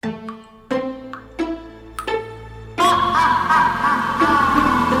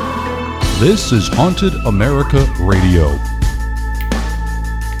This is Haunted America Radio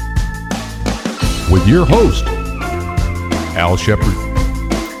with your host, Al Shepard.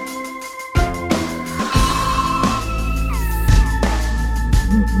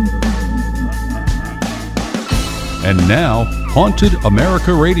 And now, Haunted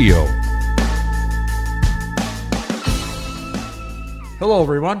America Radio. Hello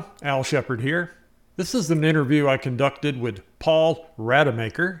everyone, Al Shepard here. This is an interview I conducted with Paul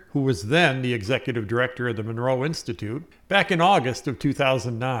Rademacher, who was then the executive director of the Monroe Institute, back in August of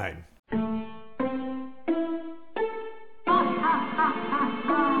 2009.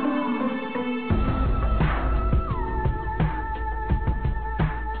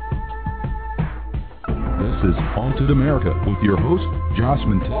 This is Haunted America with your host, Josh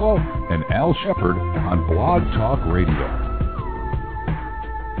Mantello and Al Shepard on Blog Talk Radio.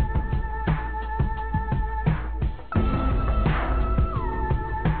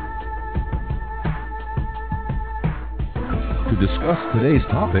 To discuss today's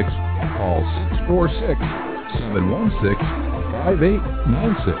topics, call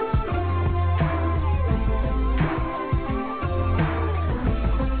 646-716-5896.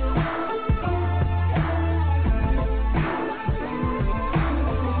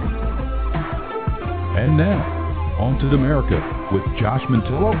 And now, Haunted America with Josh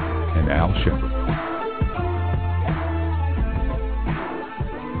Mantello and Al Shepard.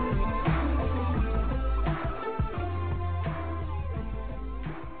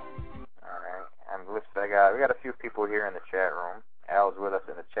 We got a few people here in the chat room. Al's with us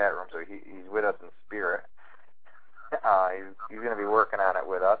in the chat room, so he's with us in spirit. He's going to be working on it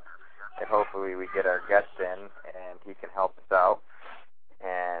with us, and hopefully we get our guest in, and he can help us out.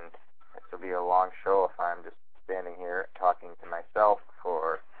 And this will be a long show if I'm just standing here talking to myself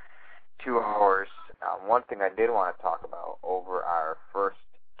for 2 hours. One thing I did want to talk about over our first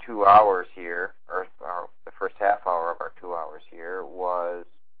 2 hours here, or the first half hour of our 2 hours here, was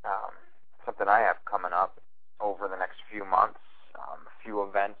something I have coming up over the next few months, a few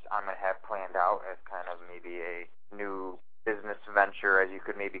events I'm going to have planned out as kind of maybe a new business venture, as you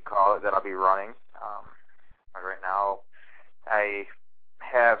could maybe call it, that I'll be running. Right now, I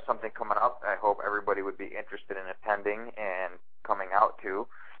have something coming up I hope everybody would be interested in attending and coming out to,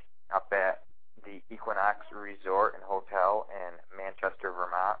 up at the Equinox Resort and Hotel in Manchester,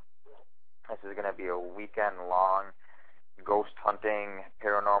 Vermont. This is going to be a weekend-long ghost hunting,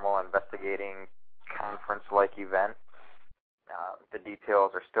 paranormal investigating, conference-like event. The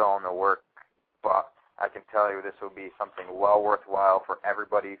details are still in the work, but I can tell you this will be something well worthwhile for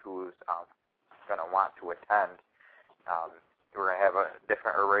everybody who's going to want to attend. We're going to have a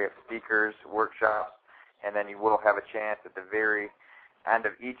different array of speakers, workshops, and then you will have a chance at the very end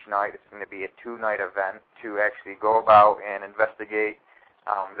of each night. It's going to be a 2-night event to actually go about and investigate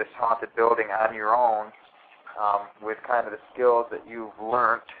this haunted building on your own, with kind of the skills that you've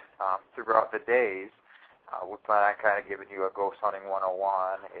learned throughout the days. We plan on kind of giving you a ghost hunting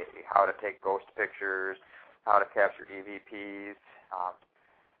 101, how to take ghost pictures, how to capture EVPs,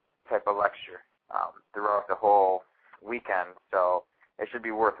 type of lecture throughout the whole weekend. So it should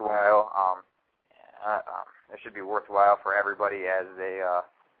be worthwhile. It should be worthwhile for everybody as they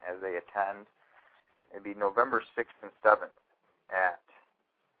attend. It'll be November 6th and 7th at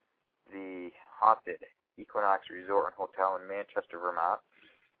the haunted Equinox Resort and Hotel in Manchester, Vermont.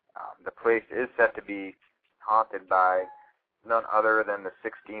 The place is set to be haunted by none other than the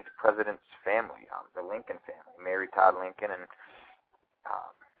 16th president's family, the Lincoln family. Mary Todd Lincoln and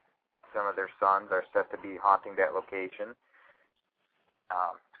some of their sons are set to be haunting that location.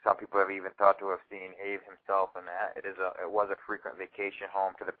 Some people have even thought to have seen Abe himself in that. It was a frequent vacation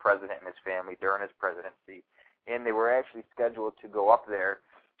home to the president and his family during his presidency, and they were actually scheduled to go up there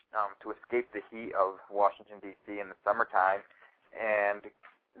to escape the heat of Washington, D.C. in the summertime and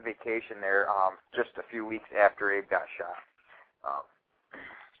vacation there just a few weeks after Abe got shot.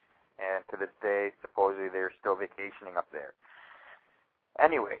 And to this day, supposedly they're still vacationing up there.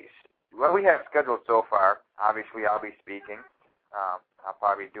 Anyways, what we have scheduled so far, obviously I'll be speaking. I'll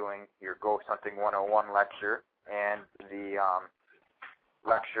probably be doing your Ghost Hunting 101 lecture and the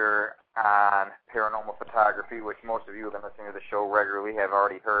lecture on paranormal photography, which most of you who have been listening to the show regularly have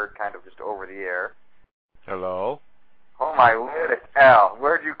already heard kind of just over the air. Hello? Oh my lord, it's Al.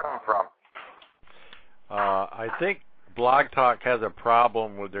 Where'd you come from? I think Blog Talk has a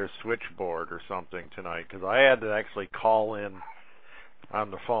problem with their switchboard or something tonight, because I had to actually call in on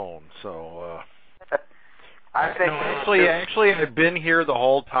the phone, so... I think actually, I've been here the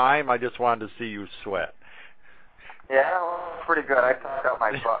whole time. I just wanted to see you sweat. Yeah, well, pretty good. I talked out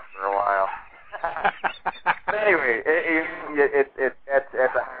my butt for a while. But anyway, it's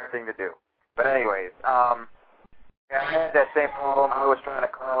a hard thing to do. same problem. I was trying to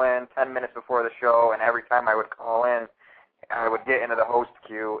call in 10 minutes before the show, and every time I would call in, I would get into the host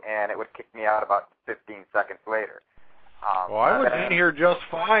queue, and it would kick me out about 15 seconds later. Well, I was in here just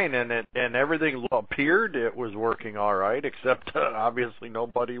fine, and everything appeared it was working all right, except obviously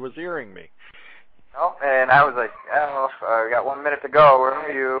nobody was hearing me. Oh, and I was like, I got 1 minute to go. Where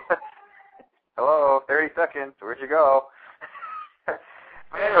are you? Hello, 30 seconds. Where'd you go? But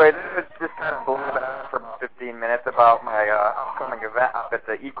anyway, this was just kind of blabbing on for about 15 minutes about my upcoming event up at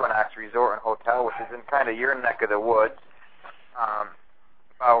the Equinox Resort and Hotel, which is in kind of your neck of the woods.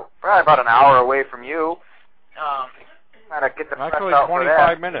 Probably about an hour away from you. Kind of get the press Actually, out 25 for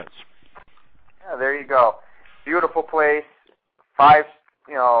that. minutes. Yeah, there you go. Beautiful place.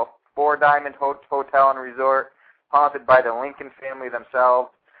 4-diamond hotel and resort, haunted by the Lincoln family themselves.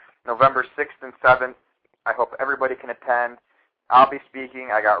 November 6th and 7th. I hope everybody can attend. I'll be speaking.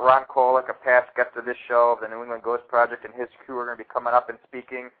 I got Ron Kolick, a past guest of this show of the New England Ghost Project, and his crew are going to be coming up and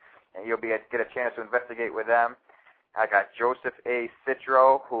speaking, and you'll get a chance to investigate with them. I got Joseph A.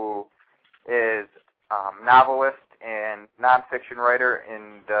 Citro, who is novelist and nonfiction writer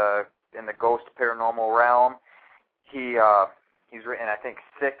in the ghost paranormal realm. He's written, I think,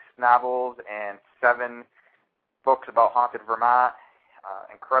 6 novels and 7 books about haunted Vermont.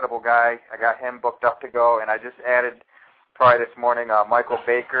 Incredible guy. I got him booked up to go, and I just added probably this morning Michael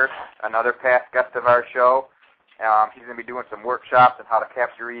Baker, another past guest of our show. He's going to be doing some workshops on how to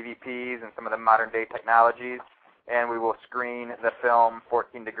capture EVPs and some of the modern-day technologies, and we will screen the film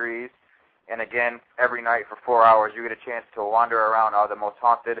 14 Degrees. And again, every night for 4 hours, you get a chance to wander around all the most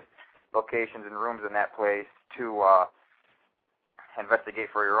haunted locations and rooms in that place to investigate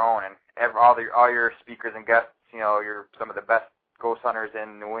for your own. And all your speakers and guests, some of the best ghost hunters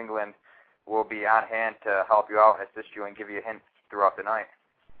in New England will be on hand to help you out and assist you and give you hints throughout the night.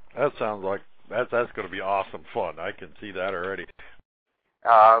 That sounds like that's going to be awesome fun. I can see that already.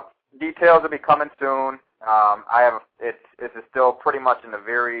 Details will be coming soon. It's still pretty much in the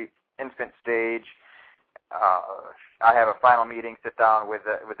very infant stage. I have a final meeting, sit down with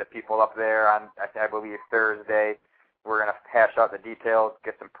the people up there on, I believe, Thursday. We're going to hash out the details,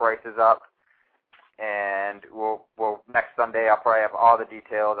 get some prices up, and we'll next Sunday I'll probably have all the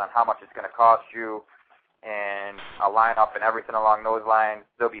details on how much it's going to cost you, and a lineup and everything along those lines.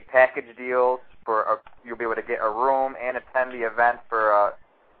 There'll be package deals you'll be able to get a room and attend the event for a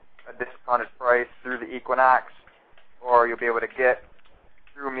discounted price through the Equinox, or you'll be able to get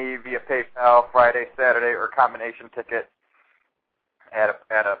through me via PayPal Friday, Saturday, or combination ticket at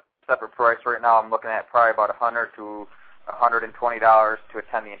a separate price. Right now I'm looking at probably about $100 to $120 to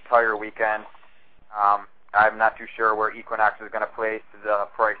attend the entire weekend. I'm not too sure where Equinox is going to place the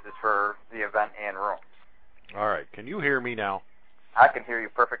prices for the event and room. All right. Can you hear me now? I can hear you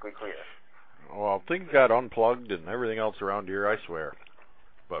perfectly clear. Well, things got unplugged and everything else around here, I swear.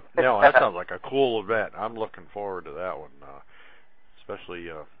 But no, that sounds like a cool event. I'm looking forward to that one. Especially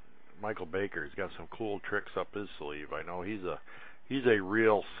Michael Baker's got some cool tricks up his sleeve. I know he's a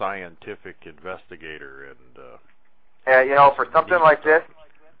real scientific investigator, and for something like this,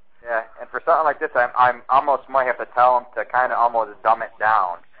 I'm almost might have to tell him to kind of almost dumb it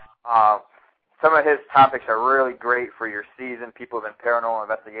down. Some of his topics are really great for your seasoned people who've been paranormal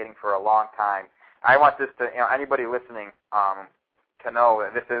investigating for a long time. I want this to, anybody listening, to know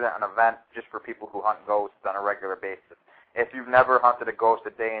that this isn't an event just for people who hunt ghosts on a regular basis. If you've never hunted a ghost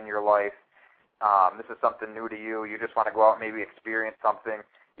a day in your life, this is something new to you, you just want to go out and maybe experience something,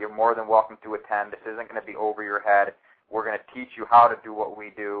 you're more than welcome to attend. This isn't going to be over your head. We're going to teach you how to do what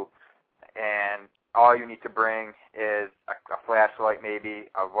we do, and all you need to bring is a flashlight, maybe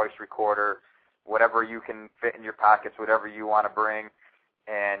a voice recorder, whatever you can fit in your pockets, whatever you want to bring,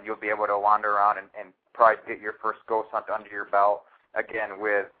 and you'll be able to wander around and probably get your first ghost hunt under your belt, again,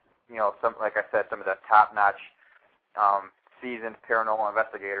 with, some of the top-notch seasoned paranormal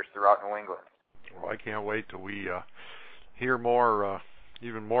investigators throughout New England. Well, I can't wait till we hear more,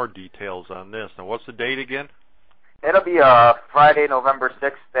 even more details on this. Now, what's the date again? It'll be Friday, November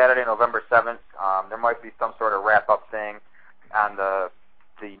 6th, Saturday, November 7th. There might be some sort of wrap-up thing on the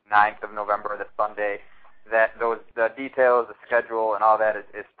 9th of November, the Sunday. The details, the schedule, and all that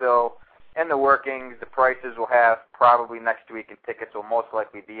is still in the workings. The prices we'll have probably next week, and tickets will most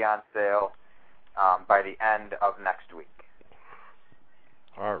likely be on sale by the end of next week.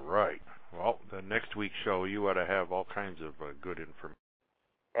 All right. Well, the next week's show, you ought to have all kinds of good information.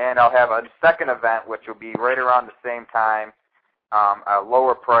 And I'll have a second event, which will be right around the same time, a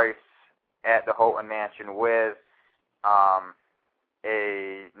lower price at the Houghton Mansion with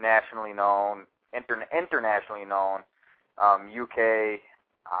a nationally known, internationally known UK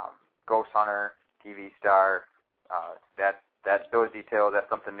ghost hunter, TV star, those details, that's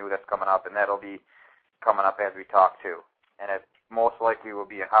something new that's coming up, and that'll be coming up as we talk too. And it most likely will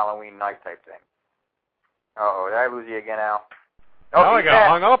be a Halloween night type thing. Uh-oh, did I lose you again, Al? Oh, I got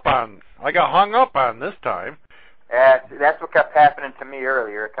hung up on this time. That's what kept happening to me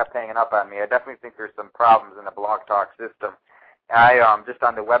earlier. It kept hanging up on me. I definitely think there's some problems in the Blog Talk system. Just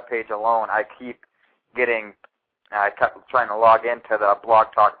on the web page alone, I kept trying to log into the Blog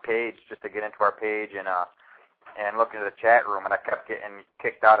Talk page just to get into our page and look into the chat room, and I kept getting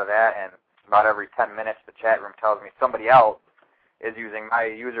kicked out of that, and about every 10 minutes the chat room tells me somebody else is using my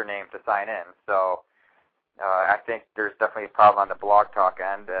username to sign in. So I think there's definitely a problem on the Blog Talk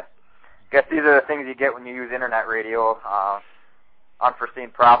end. I guess these are the things you get when you use internet radio,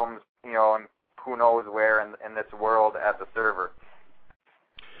 unforeseen problems, and who knows where in this world as a server.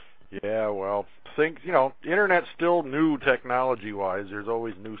 Yeah, well, internet's still new technology-wise. There's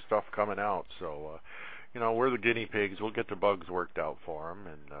always new stuff coming out, so, we're the guinea pigs. We'll get the bugs worked out for them,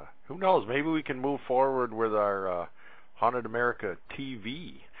 and who knows, maybe we can move forward with our Haunted America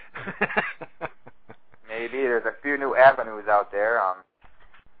TV. Maybe. There's a few new avenues out there.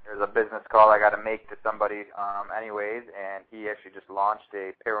 There's a business call I got to make to somebody anyways, and he actually just launched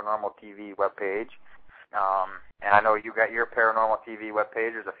a paranormal TV webpage. And I know you got your paranormal TV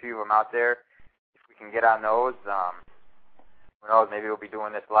webpage. There's a few of them out there. If we can get on those, who knows, maybe we'll be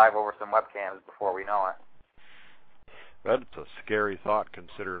doing this live over some webcams before we know it. That's a scary thought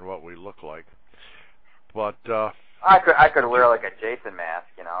considering what we look like. But I could wear like a Jason mask,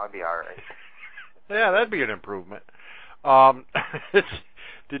 it'd be all right. Yeah, that'd be an improvement.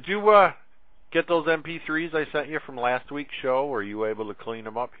 Did you get those MP3s I sent you from last week's show? Were you able to clean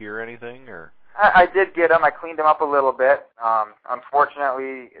them up, hear anything, or? I did get them. I cleaned them up a little bit.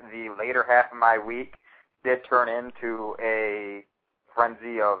 Unfortunately, the later half of my week did turn into a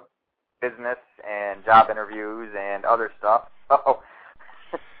frenzy of business and job interviews and other stuff. So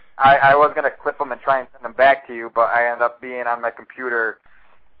I was going to clip them and try and send them back to you, but I ended up being on my computer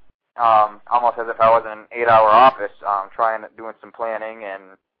almost as if I was in an 8-hour office, doing some planning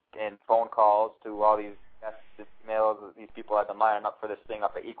and phone calls to all these mails. These people had been lining up for this thing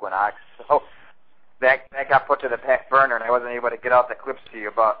up at Equinox. So that got put to the back burner, and I wasn't able to get out the clips to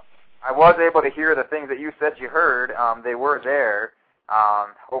you. But I was able to hear the things that you said you heard. They were there.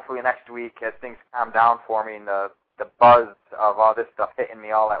 Hopefully next week, as things calm down for me and the buzz of all this stuff hitting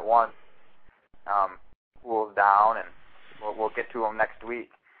me all at once cools down, and we'll get to them next week.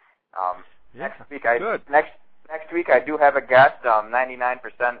 Next week I do have a guest.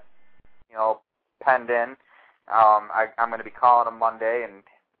 99%, penned in. I'm going to be calling him Monday and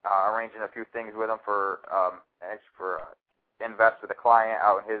arranging a few things with him for invest with a client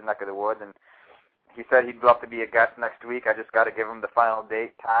out in his neck of the woods. And he said he'd love to be a guest next week. I just got to give him the final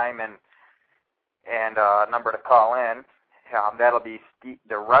date, time, and number to call in. That'll be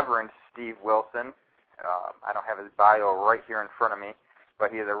the Reverend Steve Wilson. I don't have his bio right here in front of me,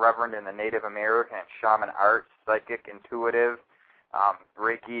 but he is a reverend in the Native American and shaman arts, psychic, intuitive,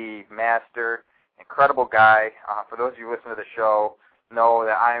 Reiki master, incredible guy. For those of you who listen to the show, know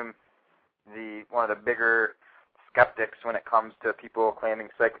that I'm one of the bigger skeptics when it comes to people claiming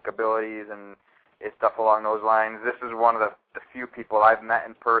psychic abilities and stuff along those lines. This is one of the few people I've met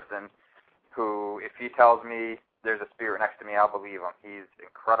in person who, if he tells me there's a spirit next to me, I'll believe him. He's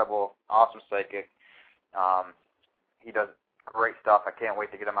incredible, awesome psychic. He does great stuff. I can't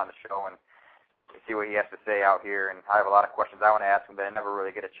wait to get him on the show and see what he has to say out here. And I have a lot of questions I want to ask him, but I never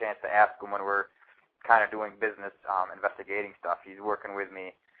really get a chance to ask him when we're kind of doing business, investigating stuff. He's working with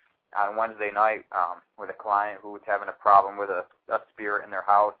me on Wednesday night with a client who's having a problem with a spirit in their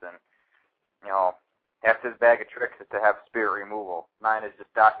house, and that's his bag of tricks is to have spirit removal. Mine is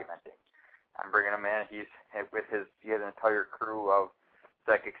just documenting. I'm bringing him in. He has an entire crew of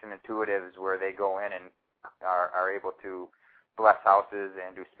psychics and intuitives where they go in and are able to bless houses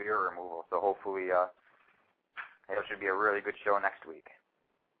and do spirit removal. So hopefully it should be a really good show next week.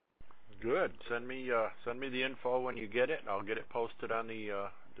 Good. Send me the info when you get it. I'll get it posted on the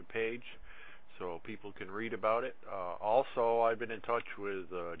page so people can read about it. Also, I've been in touch with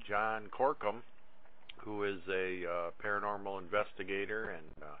John Corkum, who is a paranormal investigator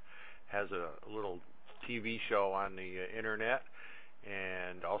and has a little TV show on the internet,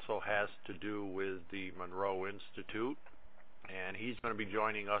 and also has to do with the Monroe Institute. And he's going to be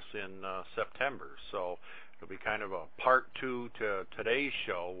joining us in September. So it'll be kind of a part 2 to today's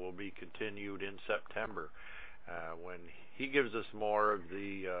show. Will be continued in September when he gives us more of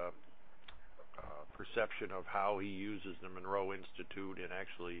the perception of how he uses the Monroe Institute in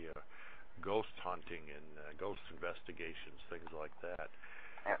actually ghost hunting and ghost investigations, things like that.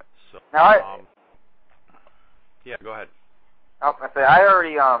 Yeah. So, now, Yeah, go ahead. I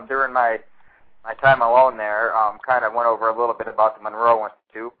already, during my time alone there, kind of went over a little bit about the Monroe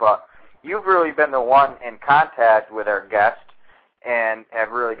Institute, but you've really been the one in contact with our guest and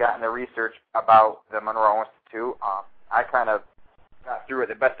have really gotten the research about the Monroe Institute. I kind of got through it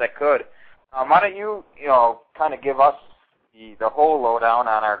the best I could. Why don't you, kind of give us the whole lowdown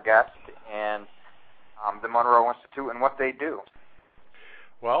on our guest and the Monroe Institute and what they do?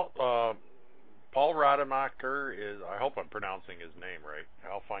 Well, Paul Rademacher is, I hope I'm pronouncing his name right,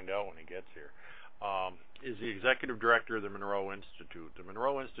 I'll find out when he gets here, is the executive director of the Monroe Institute. The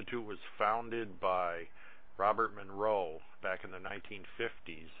Monroe Institute was founded by Robert Monroe back in the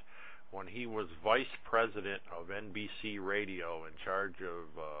 1950s when he was vice president of NBC Radio, in charge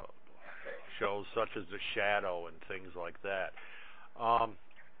of shows such as The Shadow and things like that.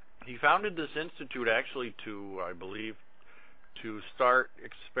 He founded this institute actually to, I believe, to start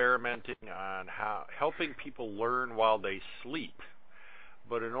experimenting on helping people learn while they sleep.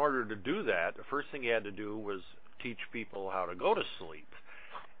 But in order to do that, the first thing he had to do was teach people how to go to sleep,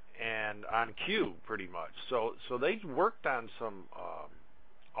 and on cue, pretty much. So they worked on some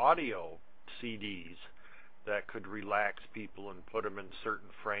audio CDs that could relax people and put them in certain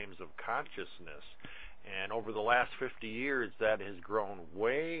frames of consciousness. And over the last 50 years, that has grown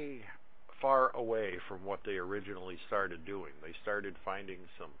way far away from what they originally started doing. They started finding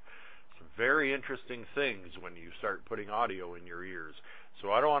some very interesting things when you start putting audio in your ears.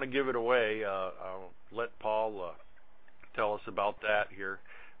 So I don't want to give it away. I'll let Paul tell us about that here.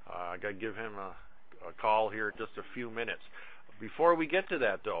 I got to give him a call here in just a few minutes. Before we get to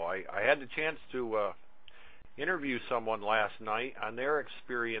that, though, I had the chance to interview someone last night on their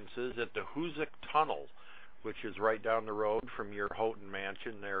experiences at the Hoosick Tunnel, which is right down the road from your Houghton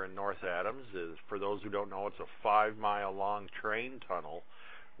Mansion there in North Adams. For those who don't know, it's a 5-mile-long train tunnel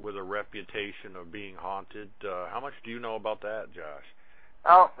with a reputation of being haunted. How much do you know about that, Josh?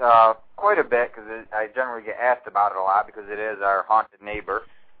 Oh, quite a bit, because I generally get asked about it a lot because it is our haunted neighbor,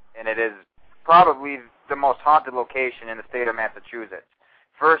 and it is probably the most haunted location in the state of Massachusetts.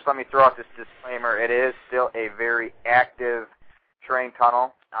 First, let me throw out this disclaimer. It is still a very active train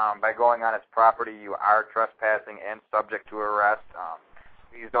tunnel. By going on its property, you are trespassing and subject to arrest.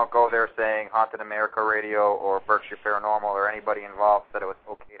 Please don't go there saying Haunted America Radio or Berkshire Paranormal or anybody involved said it was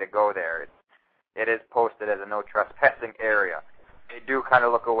okay to go there. It is posted as a no trespassing area. They do kind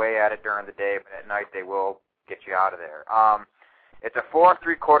of look away at it during the day, but at night they will get you out of there. It's a 4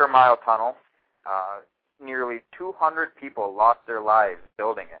 3/4-mile tunnel. Nearly 200 people lost their lives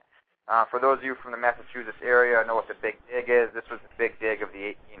building it. For those of you from the Massachusetts area, know what the Big Dig is. This was the Big Dig of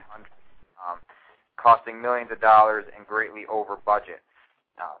the 1800s, costing millions of dollars and greatly over budget.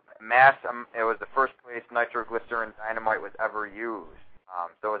 It was the first place nitroglycerin dynamite was ever used,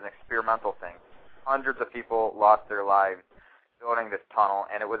 so it was an experimental thing. Hundreds of people lost their lives building this tunnel,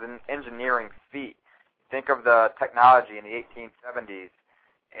 and it was an engineering feat. Think of the technology in the 1870s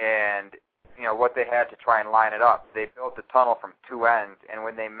and what they had to try and line it up. They built the tunnel from two ends, and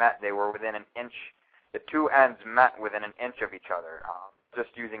when they met, they were within an inch. The two ends met within an inch of each other, just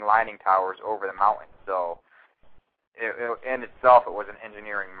using lining towers over the mountain. So, in itself, it was an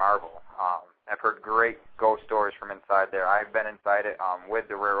engineering marvel. I've heard great ghost stories from inside there. I've been inside it with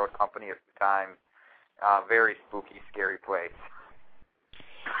the railroad company a few times. Very spooky, scary place.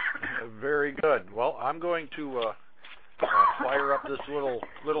 Very good. Well, I'm going to fire up this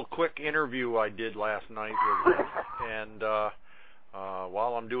little quick interview I did last night with him, and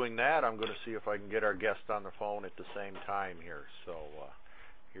while I'm doing that, I'm going to see if I can get our guest on the phone at the same time here. So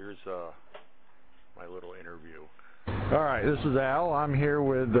here's my little interview. All right, this is Al. I'm here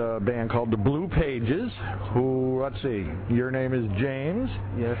with a band called the Blue Pages, who, let's see, your name is James?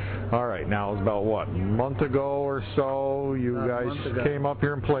 Yes. All right, now it's about, what, a month ago or so, you guys came up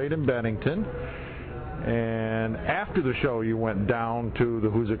here and played in Bennington. And after the show, you went down to the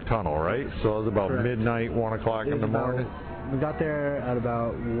Hoosick Tunnel, right? So it was about Correct. midnight, 1 o'clock in the morning? We got there at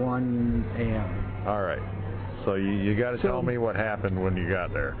about 1 a.m. All right. So you got to tell me what happened when you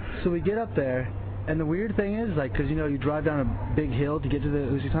got there. So we get up there, and the weird thing is, like, because, you drive down a big hill to get to the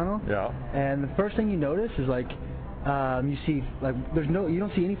Hoosick Tunnel. Yeah. And the first thing you notice is, like, you see, like, you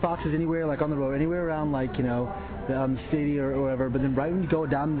don't see any foxes anywhere, like, on the road, anywhere around, like, the city or whatever. But then right when you go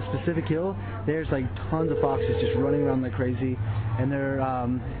down the specific hill, there's, like, tons of foxes just running around like crazy. And they're,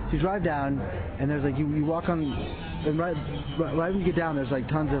 so you drive down, and there's, like, you walk on, and right when you get down, there's, like,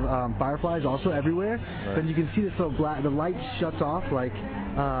 tons of fireflies also everywhere. Right. But you can see this little the light shuts off, like,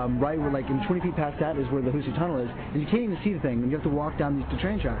 right where, like, in 20 feet past that is where the Hoosick Tunnel is. And you can't even see the thing, and you have to walk down the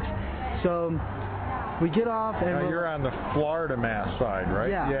train tracks. So we get off and now you're on the Florida Mass side, right?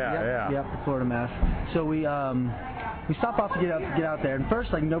 Yeah, the Florida Mass. So we stopped off to get out there, and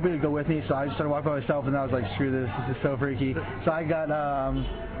first like nobody would go with me, so I just started walking by myself, and I was like, screw this is so freaky. So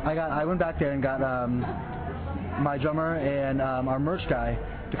I went back there and got my drummer and our merch guy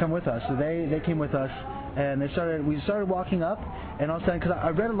to come with us. So they came with us, and we started walking up, and all of a sudden, because I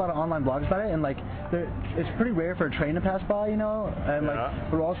read a lot of online blogs about it, and like it's pretty rare for a train to pass by, and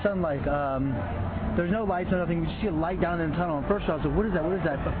like but all of a sudden like there's no lights or nothing. We just see a light down in the tunnel. And first I was like, what is that? What is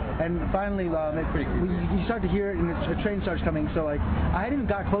that? And finally, you start to hear it, and a train starts coming. So like, I hadn't even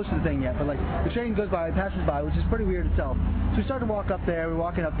got close to the thing yet, but like the train goes by, passes by, which is pretty weird itself. So we start to walk up there. We're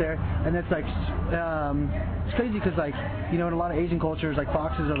walking up there, and it's like it's crazy because like in a lot of Asian cultures, like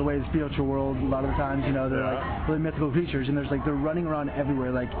foxes are the way of the spiritual world. A lot of the times, they're like really mythical creatures, and they're running around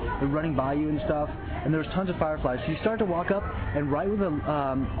everywhere. Like they're running by you and stuff. And there's tons of fireflies. So you start to walk up, and right when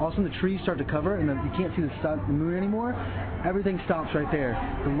all of a sudden the trees start to cover, and you can't see the sun, the moon anymore. Everything stops right there.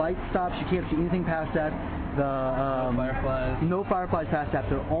 The light stops. You can't see anything past that. No fireflies past that.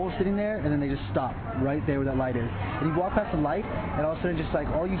 They're all sitting there, and then they just stop right there where that light is. And you walk past the light, and all of a sudden, just like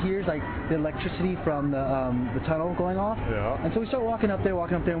all you hear is like the electricity from the tunnel going off. Yeah. And so we start walking up there,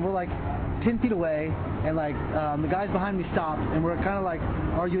 and we're like 10 feet away, and like the guys behind me stop, and we're kind of like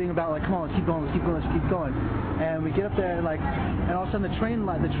arguing about like, come on, let's keep going. And we get up there, and all of a sudden the train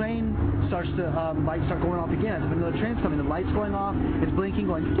starts to lights start going off again. As if another train's coming, the lights going off, it's blinking,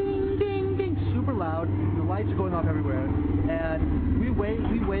 going ding, ding, ding, super loud. The lights are going off everywhere, and we wait.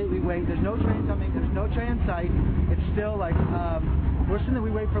 There's no train coming. There's no train in sight. It's still like we're sitting there.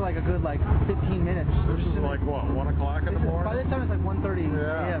 We wait for like a good 15 minutes. This is like what, 1 o'clock in the morning? By the time it's like 1:30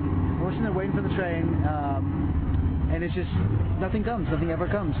 a.m. We're sitting there waiting for the train. And it's just, nothing ever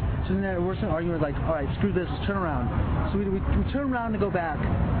comes. So then we're arguing like, all right, screw this, let's turn around. So we turn around to go back,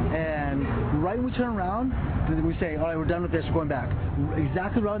 and right when we turn around, we say, all right, we're done with this, we're going back.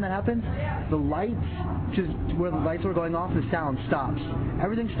 Exactly right when that happens, the lights, just where the lights were going off, the sound stops.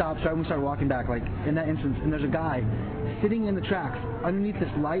 Everything stops right when we start walking back, like in that instance, and there's a guy sitting in the tracks underneath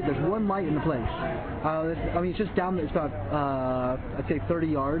this light. There's one light in the place. It's just down, it's about, I'd say 30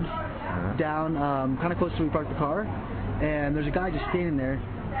 yards down, kind of close to where we parked the car, and there's a guy just standing there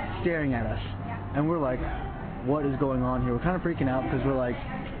staring at us, and we're like, what is going on here? We're kind of freaking out because we're like,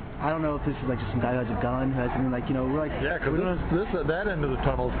 I don't know if this is like just some guy who has a gun, who has something we're like, yeah, because that end of the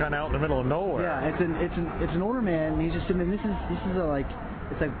tunnel is kind of out in the middle of nowhere. Yeah, it's an older man, and he's just sitting there. This is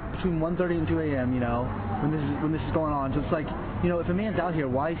it's like between 1:30 and 2 a.m. When this is going on. So it's like, if a man's out here,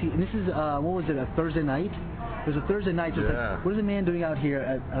 why is he? And this is what was it, a Thursday night? It was a Thursday night. So it's like, what is a man doing out here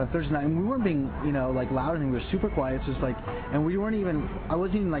at a Thursday night? And we weren't being loud or anything. We were super quiet. It's just like, and we weren't even. I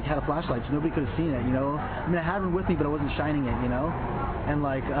wasn't even had a flashlight, so nobody could have seen it. I mean, I had one with me, but I wasn't shining it. And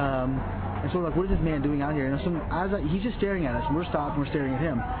and so we're like, what is this man doing out here? And he's just staring at us, and we're stopped, and we're staring at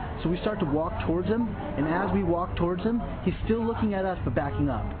him. So we start to walk towards him, and as we walk towards him, he's still looking at us, but backing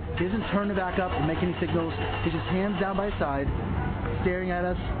up. He doesn't turn to back up or make any signals. He's just hands down by his side, staring at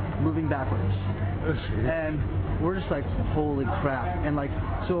us, moving backwards. And we're just like, holy crap. And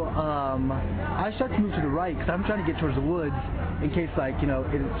so I start to move to the right, because I'm trying to get towards the woods, in case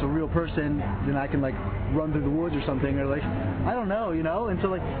it's a real person, then I can run through the woods or something, or I don't know, And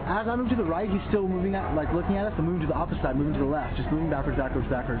so as I move to the right, he's still moving at, looking at us, and moving to the opposite side, moving to the left, just moving backwards.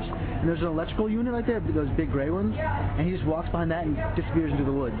 And there's an electrical unit right there, those big gray ones, and he just walks behind that and disappears into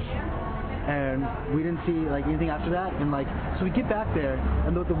the woods. And we didn't see anything after that, and so we get back there,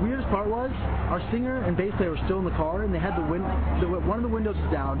 and the weirdest part was our singer and bass player were still in the car, and they had one of the windows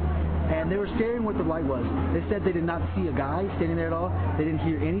was down, and they were staring what the light was. They said they did not see a guy standing there at all. They didn't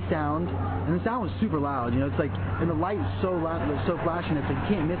hear any sound, and the sound was super loud. It's and the light is so loud, it's so flashing, it's you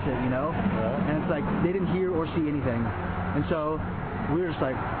can't miss it. And it's they didn't hear or see anything, and so we were just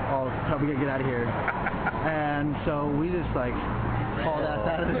oh, we gotta get out of here. And so we just hauled ass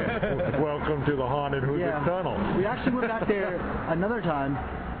out of there. Welcome to the haunted Hoosick Tunnel. We actually went back there another time,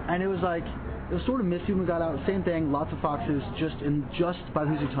 and it was sort of misty when we got out. Same thing, lots of foxes just by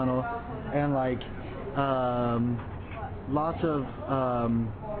the Hoosick Tunnel, and lots of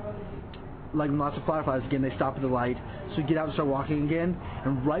fireflies again. They stop at the light, so we get out and start walking again.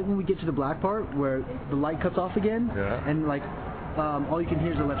 And right when we get to the black part where the light cuts off again, and all you can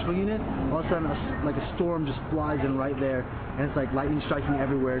hear is the electrical unit. All of a sudden, a storm just flies in right there, and it's lightning striking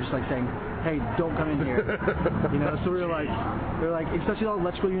everywhere, just saying, "Hey, don't come in here." So we're especially all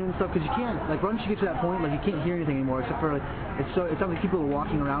electrical unit and stuff, because you can't once you get to that point, you can't hear anything anymore, except for it sounds like people are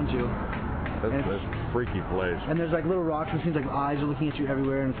walking around you. That's a freaky place. And there's like little rocks, and it seems like eyes are looking at you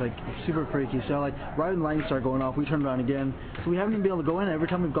everywhere, and it's like super freaky. So like right when the lightning started going off, we turned around again. So we haven't even been able to go in. Every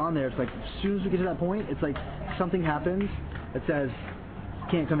time we've gone there, it's like as soon as we get to that point, it's like something happens that says,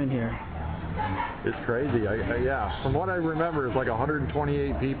 can't come in here. It's crazy. Yeah, from what I remember, it's like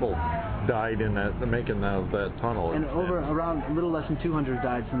 128 people died in making that tunnel. And around a little less than 200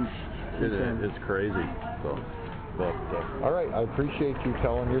 died since then. It's crazy. So, but all right, I appreciate you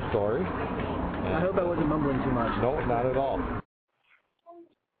telling your story. I hope I wasn't mumbling too much. No, not at all.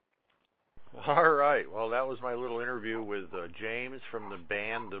 All right. Well, that was my little interview with James from the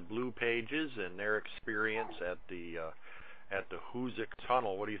band The Blue Pages and their experience at the Hoosick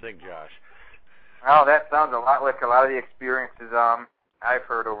Tunnel. What do you think, Josh? Oh, that sounds a lot like a lot of the experiences I've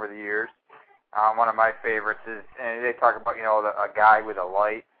heard over the years. One of my favorites is, and they talk about, a guy with a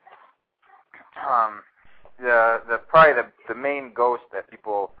light. Probably the main ghost that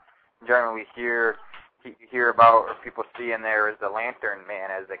people generally hear about or people see in there is the Lantern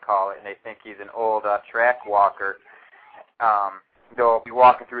Man, as they call it, and they think he's an old track walker. They'll be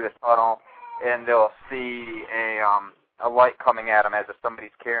walking through the tunnel, and they'll see a light coming at them as if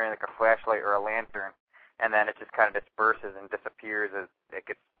somebody's carrying like a flashlight or a lantern, and then it just kind of disperses and disappears as it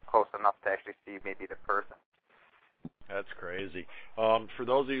gets close enough to actually see maybe the person. That's crazy. For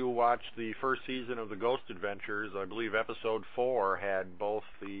those of you who watched the first season of the Ghost Adventures, I believe episode 4 had both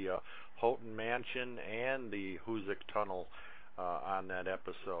the Houghton Mansion and the Hoosick Tunnel on that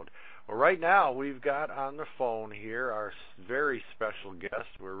episode. Well, right now we've got on the phone here our very special guest.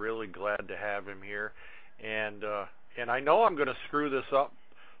 We're really glad to have him here, and I know I'm going to screw this up,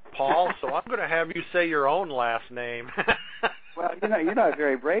 Paul, so I'm going to have you say your own last name. Well, you're not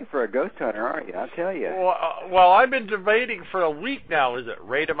very brave for a ghost hunter, are you? I'll tell you. Well, I've been debating for a week now. Is it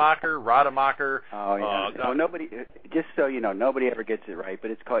Rademacher? Oh, yeah. No, nobody. Just so you know, nobody ever gets it right,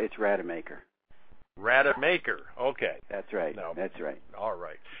 but it's Rademacher. Rademacher. Okay. That's right. No. That's right. All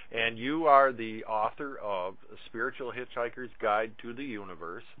right. And you are the author of Spiritual Hitchhiker's Guide to the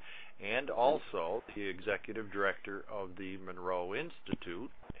Universe, and also the executive director of the Monroe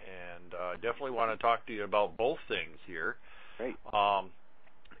Institute. And I definitely want to talk to you about both things here. Great.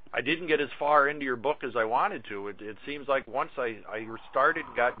 I didn't get as far into your book as I wanted to. It seems like once I started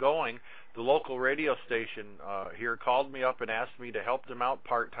and got going, the local radio station here called me up and asked me to help them out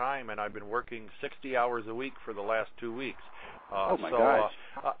part-time, and I've been working 60 hours a week for the last 2 weeks. Oh, my gosh.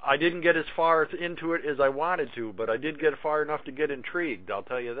 I didn't get as far into it as I wanted to, but I did get far enough to get intrigued, I'll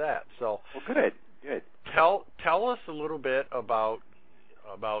tell you that. So, well, good. Tell us a little bit about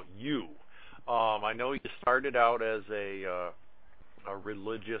you. I know you started out as a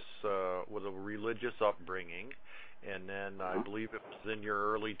religious with a religious upbringing, and then I believe it was in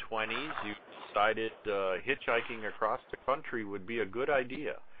your early 20s you decided hitchhiking across the country would be a good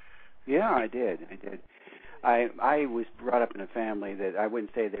idea. Yeah, I did. I was brought up in a family that I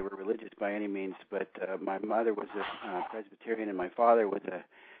wouldn't say they were religious by any means, but my mother was a Presbyterian and my father was a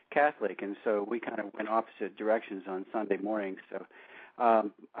Catholic, and so we kind of went opposite directions on Sunday mornings. So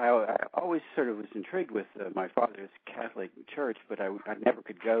I always sort of was intrigued with my father's Catholic church, but I never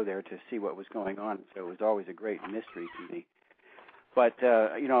could go there to see what was going on, so it was always a great mystery to me. But,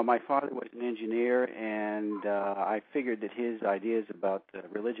 my father was an engineer, and I figured that his ideas about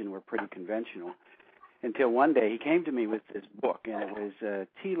religion were pretty conventional, until one day he came to me with this book, and it was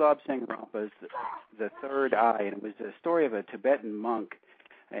T. Lobsang Rampa's The Third Eye, and it was a story of a Tibetan monk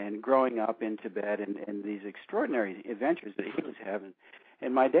and growing up in Tibet and these extraordinary adventures that he was having.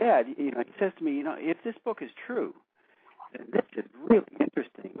 And my dad, he says to me, if this book is true, then this is really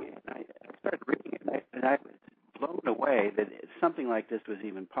interesting. And I started reading it, and I was blown away that something like this was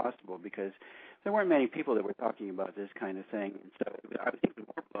even possible, because there weren't many people that were talking about this kind of thing. And so I was even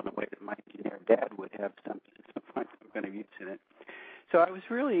more blown away that my engineer dad would have some kind of use in it. So I was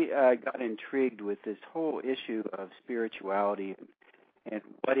really got intrigued with this whole issue of spirituality and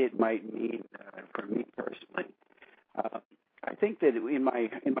what it might mean for me personally. I think that in my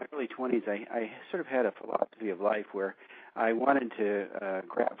early 20s, I sort of had a philosophy of life where I wanted to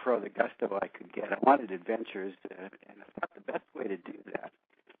grab for all the gusto I could get. I wanted adventures, and I thought the best way to do that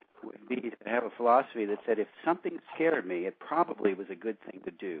would be to have a philosophy that said if something scared me, it probably was a good thing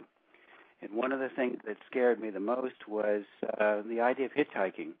to do. And one of the things that scared me the most was the idea of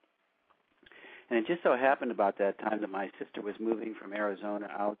hitchhiking. And it just so happened about that time that my sister was moving from Arizona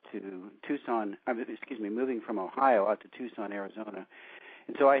out to Tucson, moving from Ohio out to Tucson, Arizona.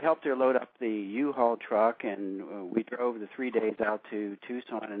 And so I helped her load up the U-Haul truck, and we drove the 3 days out to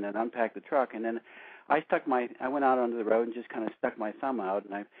Tucson and then unpacked the truck. And then I went out onto the road and just kind of stuck my thumb out,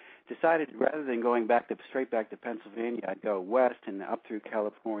 and I decided rather than going straight back to Pennsylvania, I'd go west and up through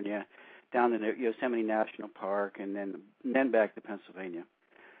California down in Yosemite National Park, and then back to Pennsylvania.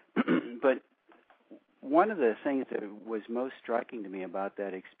 But one of the things that was most striking to me about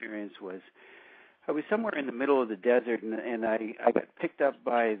that experience was I was somewhere in the middle of the desert, and I got picked up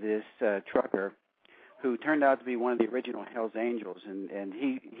by this trucker who turned out to be one of the original Hells Angels, and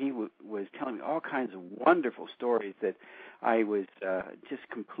he was telling me all kinds of wonderful stories that I was just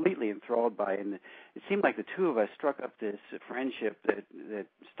completely enthralled by, and it seemed like the two of us struck up this friendship that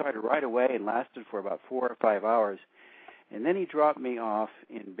started right away and lasted for about 4 or 5 hours, and then he dropped me off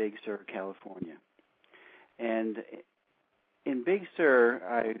in Big Sur, California. And in Big Sur,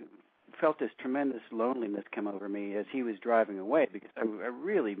 I felt this tremendous loneliness come over me as he was driving away, because I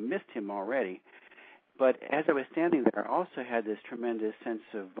really missed him already. But as I was standing there, I also had this tremendous sense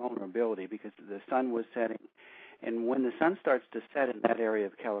of vulnerability, because the sun was setting. And when the sun starts to set in that area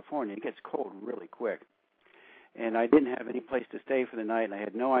of California, it gets cold really quick. And I didn't have any place to stay for the night, and I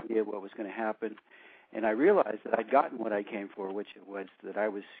had no idea what was going to happen. And I realized that I'd gotten what I came for, which was that I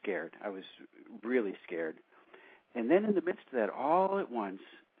was scared. I was really scared. And then in the midst of that, all at once,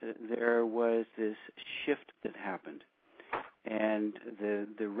 there was this shift that happened. And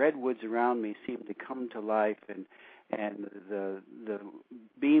the redwoods around me seemed to come to life, and the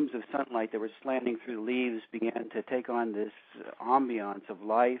beams of sunlight that were slanting through the leaves began to take on this ambiance of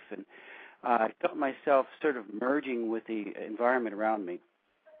life, and I felt myself sort of merging with the environment around me,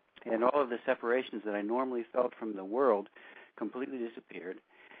 and all of the separations that I normally felt from the world completely disappeared.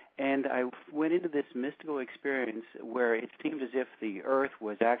 And I went into this mystical experience where it seemed as if the earth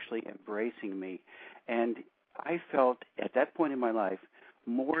was actually embracing me, and I felt at that point in my life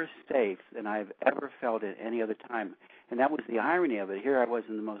more safe than I've ever felt at any other time. And that was the irony of it. Here I was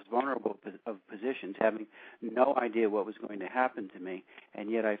in the most vulnerable of positions, having no idea what was going to happen to me,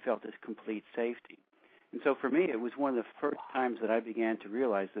 and yet I felt this complete safety. And so for me, it was one of the first times that I began to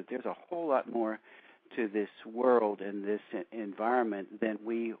realize that there's a whole lot more to this world and this environment than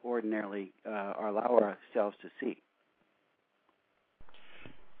we ordinarily allow ourselves to see.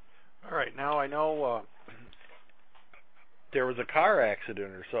 All right. Now I know there was a car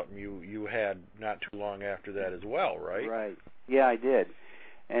accident or something you had not too long after that as well, right? Right. Yeah, I did.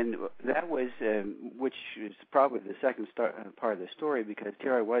 And that was, which is probably the second part of the story, because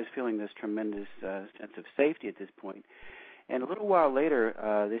here I was feeling this tremendous sense of safety at this point. And a little while later,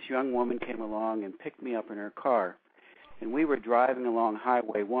 this young woman came along and picked me up in her car. And we were driving along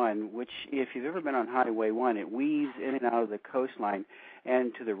Highway 1, which, if you've ever been on Highway 1, it weaves in and out of the coastline.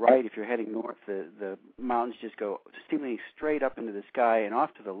 And to the right, if you're heading north, the mountains just go seemingly straight up into the sky. And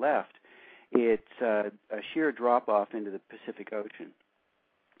off to the left, it's a sheer drop-off into the Pacific Ocean.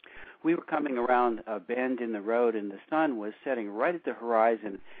 We were coming around a bend in the road, and the sun was setting right at the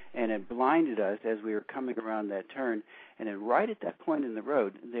horizon, and it blinded us as we were coming around that turn. And then right at that point in the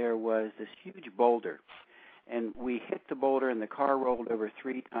road, there was this huge boulder. And we hit the boulder, and the car rolled over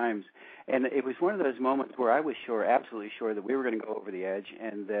 3 times. And it was one of those moments where I was sure, absolutely sure, that we were going to go over the edge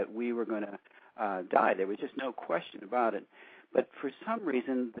and that we were going to die. There was just no question about it. But for some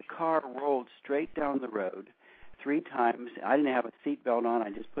reason, the car rolled straight down the road 3 times. I didn't have a seatbelt on. I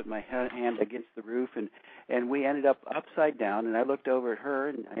just put my hand against the roof, and we ended up upside down. And I looked over at her,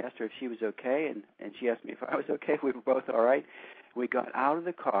 and I asked her if she was okay, and she asked me if I was okay. We were both all right. We got out of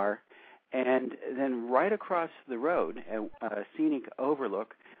the car, and then right across the road, a scenic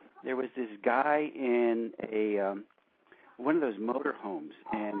overlook, there was this guy in one of those motor homes,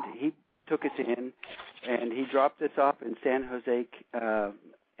 and he took us in, and he dropped us off in San Jose,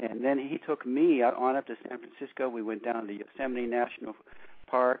 and then he took me on up to San Francisco. We went down to Yosemite National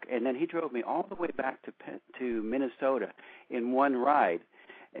Park, and then he drove me all the way back to Minnesota in one ride.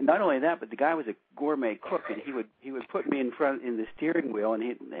 And not only that, but the guy was a gourmet cook, and he would put me in front in the steering wheel, and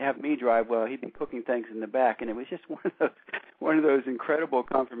he'd have me drive while he'd be cooking things in the back. And it was just one of those incredible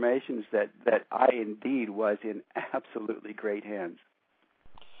confirmations that I indeed was in absolutely great hands.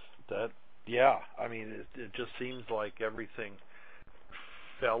 I mean, it just seems like everything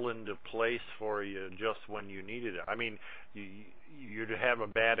fell into place for you just when you needed it. I mean, you'd have a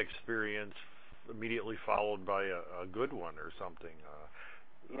bad experience immediately followed by a good one or something.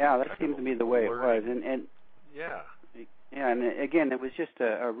 Yeah, that seems to be the way it was, and yeah, and again, it was just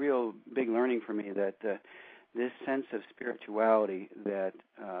a real big learning for me that this sense of spirituality that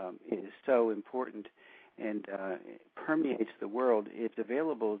is so important and permeates the world. It's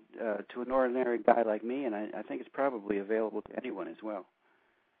available to an ordinary guy like me, and I think it's probably available to anyone as well.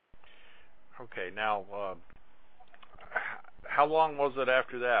 Okay, now, how long was it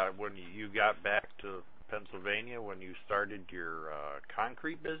after that when you got back to Pennsylvania, when you started your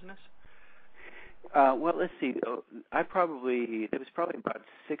concrete business? Well, let's see. It was probably about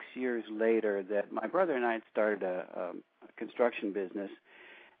 6 years later that my brother and I had started a construction business,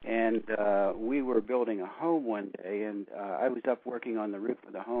 and we were building a home one day, and I was up working on the roof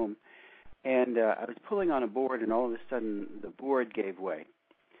of the home, and I was pulling on a board, and all of a sudden the board gave way.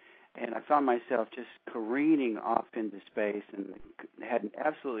 And I found myself just careening off into space and had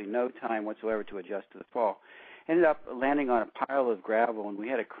absolutely no time whatsoever to adjust to the fall. Ended up landing on a pile of gravel, and we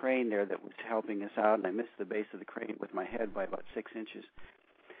had a crane there that was helping us out, and I missed the base of the crane with my head by about 6 inches.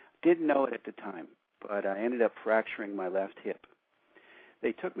 Didn't know it at the time, but I ended up fracturing my left hip.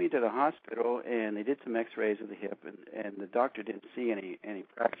 They took me to the hospital, and they did some x-rays of the hip, and the doctor didn't see any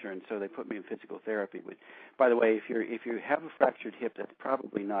fracture, and so they put me in physical therapy. But, by the way, if you have a fractured hip, that's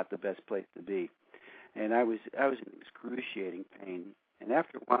probably not the best place to be. And I was in excruciating pain. And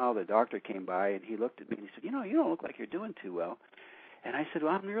after a while, the doctor came by, and he looked at me, and he said, you don't look like you're doing too well. And I said,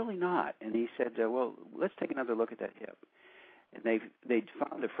 well, I'm really not. And he said, well, let's take another look at that hip. And they'd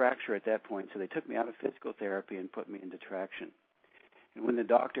found a fracture at that point, so they took me out of physical therapy and put me into traction. And when the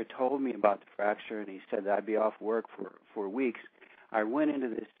doctor told me about the fracture and he said that I'd be off work for weeks, I went into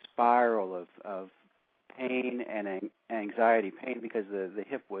this spiral of pain and anxiety. Pain because the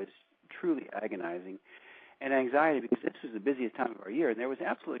hip was truly agonizing, and anxiety because this was the busiest time of our year, and there was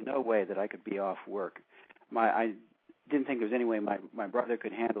absolutely no way that I could be off work. I didn't think there was any way my brother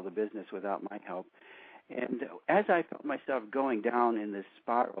could handle the business without my help. And as I felt myself going down in this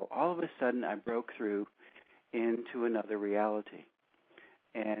spiral, all of a sudden I broke through into another reality.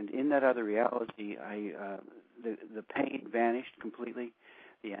 And in that other reality, the pain vanished completely.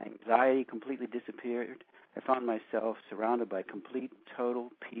 The anxiety completely disappeared. I found myself surrounded by complete, total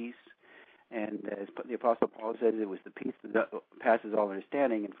peace. And as the Apostle Paul says, it was the peace that passes all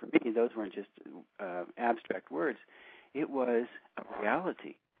understanding. And for me, those weren't just abstract words. It was a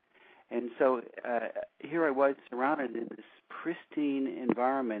reality. And so here I was surrounded in this pristine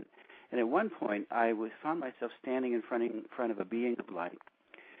environment. And at one point, I found myself standing in front of a being of light.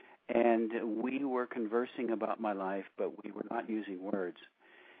 And we were conversing about my life, but we were not using words.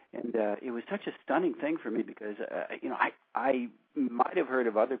 And it was such a stunning thing for me because, I might have heard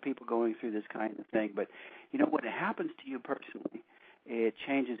of other people going through this kind of thing, but, when it happens to you personally, it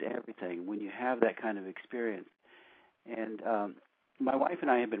changes everything when you have that kind of experience. And my wife and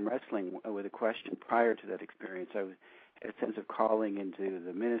I had been wrestling with a question prior to that experience. I had a sense of calling into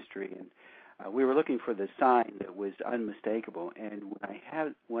the ministry, and we were looking for the sign that was unmistakable. And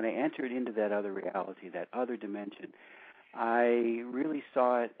when I entered into that other reality, that other dimension, I really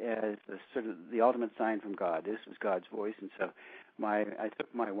saw it as sort of the ultimate sign from God. This was God's voice. And so I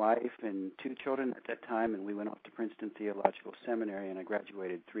took my wife and 2 children at that time, and we went off to Princeton Theological Seminary, and I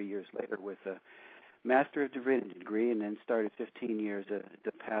graduated 3 years later with a Master of Divinity degree, and then started 15 years as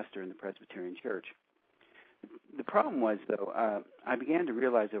a pastor in the Presbyterian Church. The problem was, though, I began to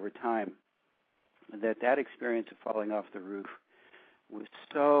realize over time that experience of falling off the roof was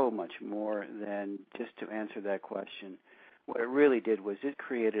so much more than just to answer that question. What it really did was it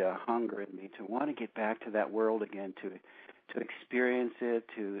created a hunger in me to want to get back to that world again, to experience it,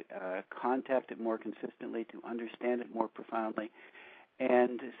 to contact it more consistently, to understand it more profoundly.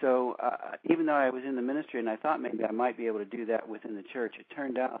 And so even though I was in the ministry and I thought maybe I might be able to do that within the church, it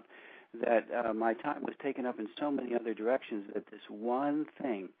turned out that my time was taken up in so many other directions that this one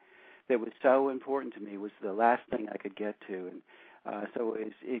thing that was so important to me was the last thing I could get to. And so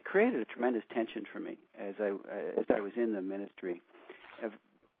it created a tremendous tension for me as I was in the ministry,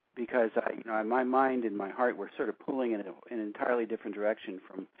 because my mind and my heart were sort of pulling in an entirely different direction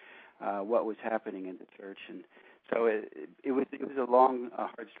from what was happening in the church. And so it was a long,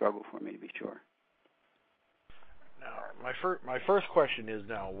 hard struggle for me, to be sure. Now, my first question is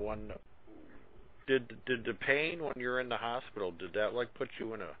now, did the pain when you're in the hospital, did that put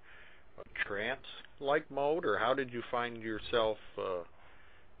you in a trance-like mode, or how did you find yourself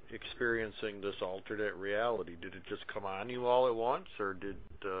experiencing this alternate reality? Did it just come on you all at once, or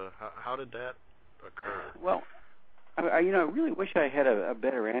how did that occur? Well, I really wish I had a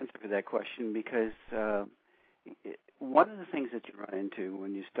better answer for that question, because one of the things that you run into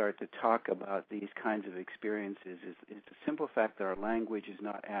when you start to talk about these kinds of experiences is the simple fact that our language is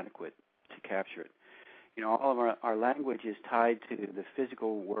not adequate to capture it. All of our language is tied to the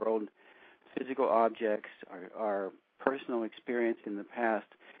physical world, physical objects, our personal experience in the past.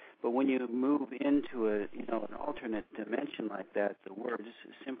 But when you move into an alternate dimension like that, the words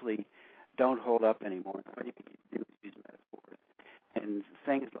simply don't hold up anymore. All you can do is use metaphors. And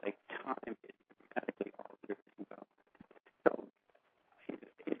things like time is dramatically altered as well. So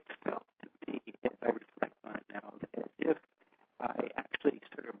it felt to me, as I reflect on it now, as if I actually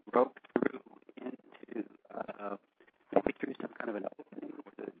sort of broke through into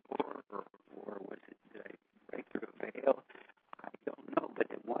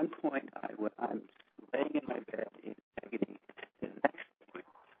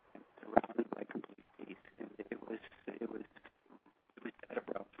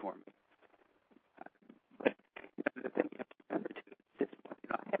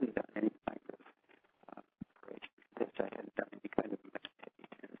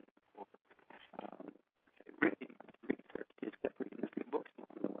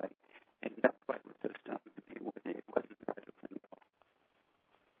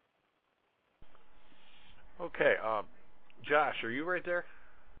Okay, Josh, are you right there?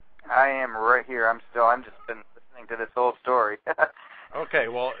 I am right here. I'm just been listening to this whole story. Okay,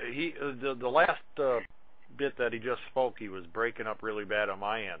 well, the last bit that he just spoke, he was breaking up really bad on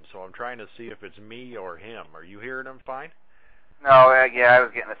my end, so I'm trying to see if it's me or him. Are you hearing him fine? No, yeah, I was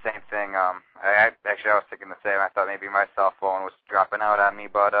getting the same thing. I was thinking the same. I thought maybe my cell phone was dropping out on me,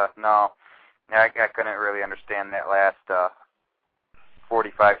 but no. I couldn't really understand that last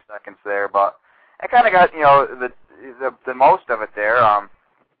 45 seconds there, but I kind of got, the most of it there.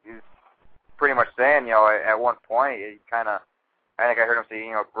 He's pretty much saying, at one point, he kind of, I think I heard him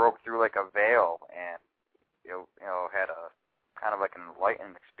say, broke through like a veil and, had a kind of like an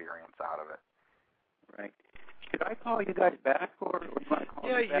enlightened experience out of it. Right. Should I call you guys back, or do you want to call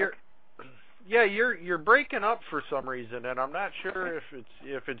me back? You're breaking up for some reason, and I'm not sure if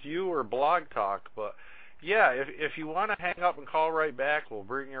it's you or Blog Talk, but yeah, if you want to hang up and call right back, we'll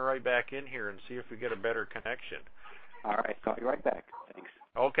bring you right back in here and see if we get a better connection. All right, call you right back. Thanks.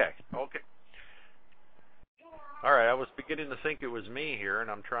 Okay. All right, I was beginning to think it was me here,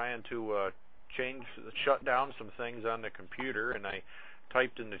 and I'm trying to shut down some things on the computer, and I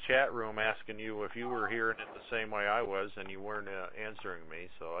typed in the chat room asking you if you were hearing it the same way I was, and you weren't answering me,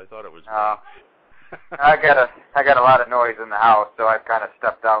 so I thought it was me. I got a lot of noise in the house, so I've kind of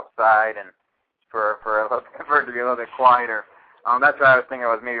stepped outside and for it to be a little bit quieter. That's what I was thinking.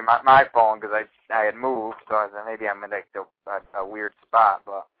 It was maybe my phone because I had moved, so I was maybe I'm in like a weird spot.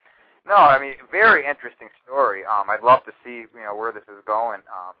 But no, I mean, very interesting story. I'd love to see where this is going.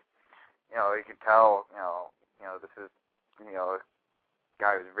 You can tell this is a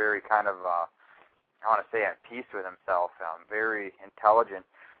guy who's very kind of I want to say at peace with himself. Very intelligent.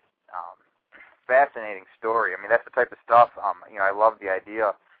 Fascinating story. I mean, that's the type of stuff. I love the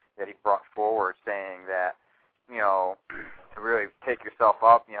idea that he brought forward, saying that to really take yourself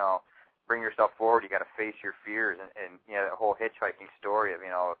up, bring yourself forward, you got to face your fears, and that whole hitchhiking story of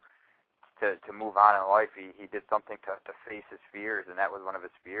to move on in life, he did something to face his fears, and that was one of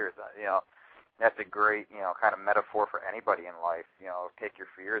his fears. That's a great kind of metaphor for anybody in life. Take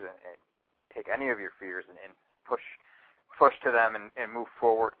your fears and take any of your fears and push to them and move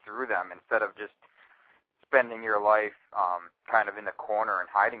forward through them instead of just spending your life kind of in the corner and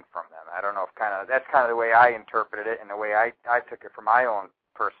hiding from them. I don't know if that's kind of the way I interpreted it and the way I took it from my own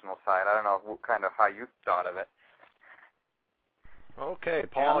personal side. I don't know kind of how you thought of it. Okay,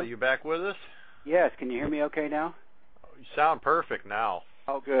 Paul, are you back with us? Yes, can you hear me okay now? You sound perfect now.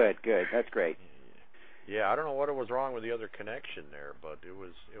 Oh, good. That's great. Yeah, I don't know what was wrong with the other connection there, but it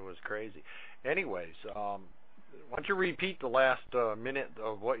was crazy. Anyways, why don't you repeat the last minute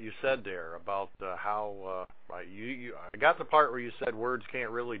of what you said there about how I got the part where you said words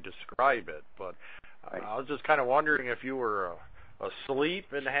can't really describe it, but right. I was just kind of wondering if you were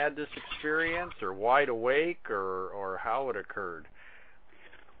asleep and had this experience, or wide awake, or how it occurred.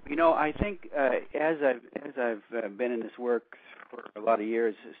 I think as I've been in this work for a lot of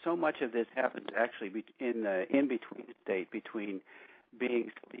years, so much of this happens actually in the in-between state between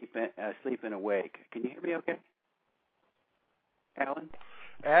being asleep and awake. Can you hear me okay, Alan?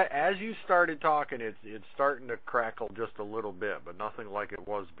 As you started talking, it's starting to crackle just a little bit, but nothing like it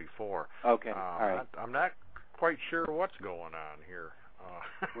was before. Okay, all right. I'm not quite sure what's going on here.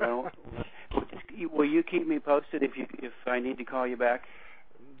 Well, will you keep me posted if I need to call you back?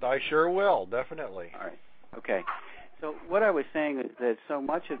 I sure will, definitely. All right. Okay. So what I was saying is that so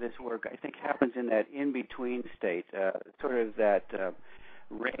much of this work, I think, happens in that in-between state, sort of that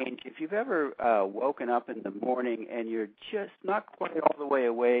range. If you've ever woken up in the morning and you're just not quite all the way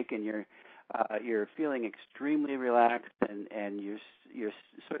awake, and you're feeling extremely relaxed and you're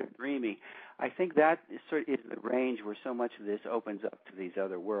sort of dreamy, I think that is the range where so much of this opens up to these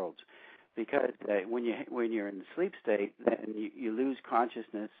other worlds. Because when you're in the sleep state, then you lose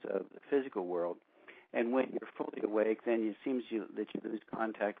consciousness of the physical world, and when you're fully awake, then it seems that you lose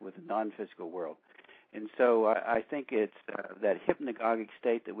contact with the non-physical world. And so I think it's that hypnagogic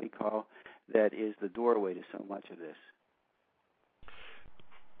state that we call that is the doorway to so much of this.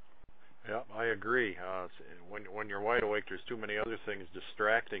 Yeah, I agree. When you're wide awake, there's too many other things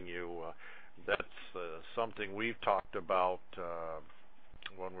distracting you. That's something we've talked about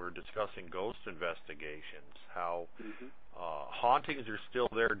when we're discussing ghost investigations, how hauntings are still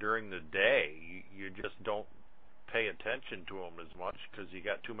there during the day. You just don't pay attention to them as much because you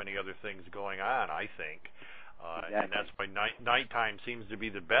got too many other things going on, I think. Exactly. And that's why nighttime seems to be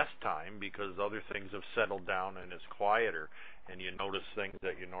the best time, because other things have settled down and it's quieter, and you notice things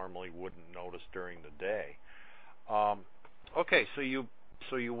that you normally wouldn't notice during the day. Okay, so you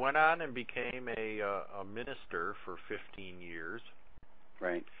went on and became a minister for 15 years.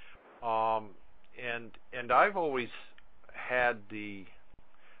 Right. and I've always had the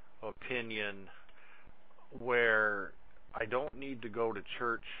opinion where I don't need to go to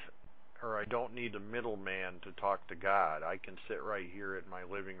church, or I don't need a middleman to talk to God. I can sit right here in my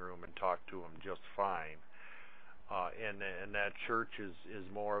living room and talk to him just fine. And that church is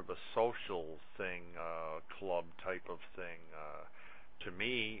more of a social thing, club type of thing. To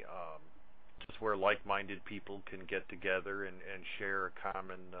me, just where like-minded people can get together and share a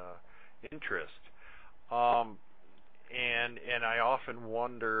common interest. And I often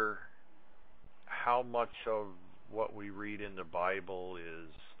wonder how much of what we read in the Bible is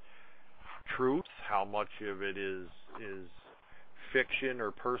truth, how much of it is fiction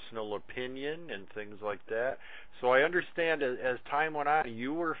or personal opinion and things like that. So I understand as time went on,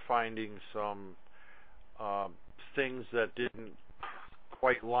 you were finding some things that didn't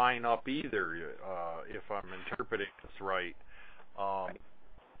quite line up either, if I'm interpreting this right.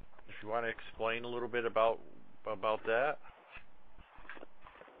 If you want to explain a little bit about that.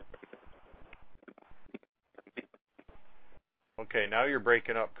 Okay, now you're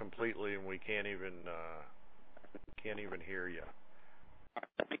breaking up completely, and we can't even hear you.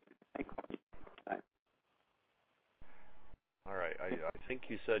 All right, I think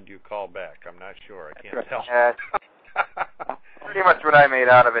you said you called back. I'm not sure. I can't tell. Pretty much what I made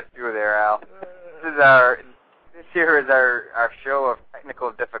out of it too there, Al. This year is our show of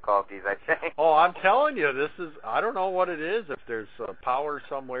technical difficulties, I think. Oh, I'm telling you, I don't know what it is, if there's power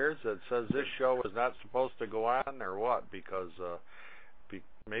somewhere that says this show is not supposed to go on or what, because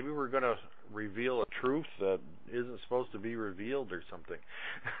maybe we're going to reveal a truth that isn't supposed to be revealed or something.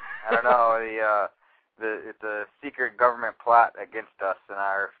 I don't know, it's a secret government plot against us and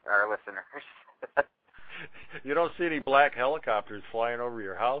our listeners. You don't see any black helicopters flying over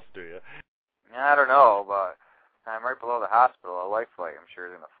your house, do you? I don't know, but I'm right below the hospital. A life flight, I'm sure,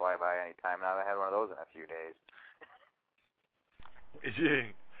 is going to fly by any time now. I had one of those in a few days.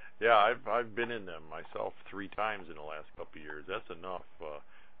 Yeah, I've been in them myself 3 times in the last couple of years. That's enough.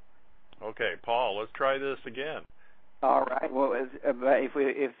 Okay, Paul, let's try this again. All right. Well,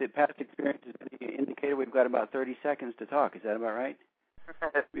 if the past experience is indicated, we've got about 30 seconds to talk. Is that about right?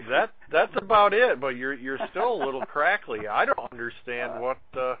 That's about it. But you're still a little crackly. I don't understand what.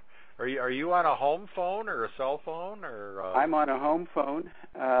 Are you on a home phone or a cell phone or? I'm on a home phone.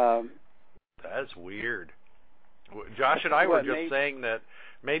 That's weird. Josh and I were just saying that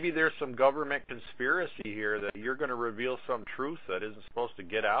maybe there's some government conspiracy here that you're going to reveal some truth that isn't supposed to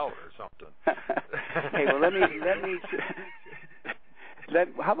get out or something. Hey, well, let me.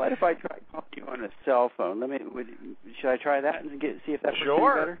 How about if I try calling you on a cell phone? Should I try that and see if that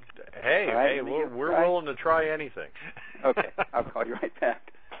works better? Hey, right, hey, we're willing to try anything. Okay, I'll call you right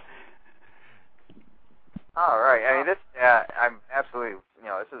back. All right. I mean, I'm absolutely,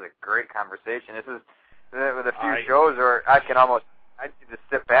 this is a great conversation. This is with a few shows where I just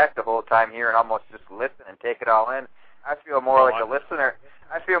sit back the whole time here and almost just listen and take it all in. I feel more like a listener.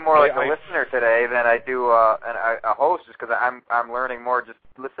 I feel more like a listener today than I do a host, just because I'm learning more just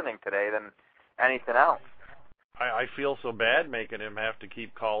listening today than anything else. I feel so bad making him have to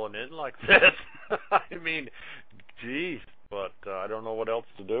keep calling in like this. I mean, geez, but I don't know what else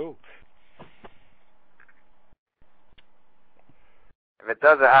to do. If it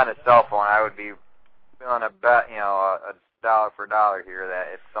does it on a cell phone, I would be feeling a bet, a dollar for dollar here that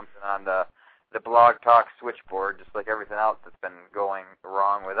it's something on the Blog Talk switchboard, just like everything else that's been going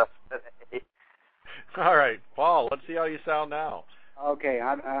wrong with us today. All right, Paul, let's see how you sound now. Okay,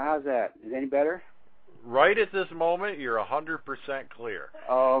 how's that? Is it any better? Right at this moment, you're 100% clear.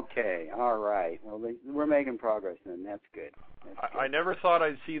 Okay, all right. Well, we're making progress then. That's good. I never thought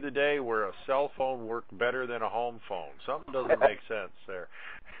I'd see the day where a cell phone worked better than a home phone. Something doesn't make sense there.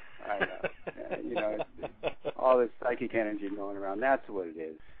 I know. All this psychic energy going around. That's what it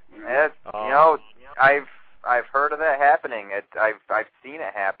is. I've heard of that happening. I've seen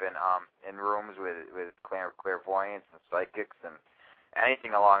it happen in rooms with clairvoyants and psychics and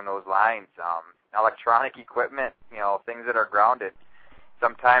anything along those lines. Electronic equipment, things that are grounded,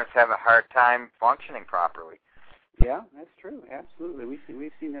 sometimes have a hard time functioning properly. Yeah, that's true. Absolutely,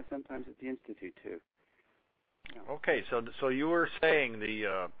 we've seen that sometimes at the Institute too. Yeah. Okay, so you were saying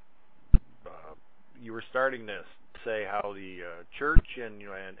you were starting to say how the church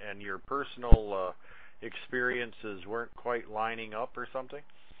and your personal experiences weren't quite lining up or something.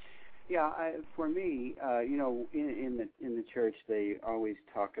 Yeah, for me, in the church they always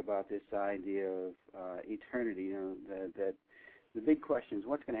talk about this idea of eternity. That the big question is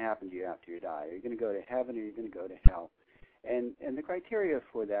what's going to happen to you after you die. Are you going to go to heaven or are you going to go to hell? And the criteria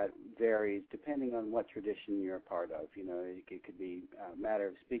for that varies depending on what tradition you're a part of. You know, it could be a matter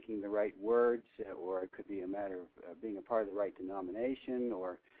of speaking the right words, or it could be a matter of being a part of the right denomination,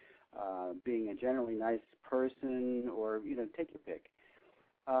 or being a generally nice person, or, you know, take your pick.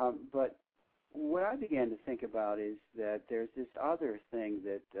 But what I began to think about is that there's this other thing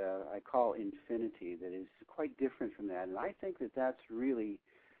that I call infinity that is quite different from that. And I think that that's really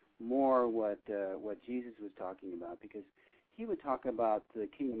more what Jesus was talking about, because he would talk about the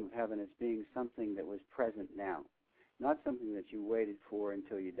kingdom of heaven as being something that was present now, not something that you waited for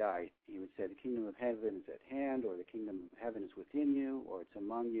until you died. He would say the kingdom of heaven is at hand, or the kingdom of heaven is within you, or it's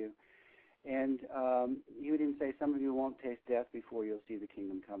among you. And he would even say some of you won't taste death before you'll see the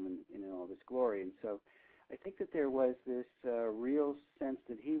kingdom come in all this glory. And so I think that there was this real sense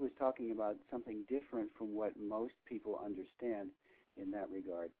that he was talking about something different from what most people understand in that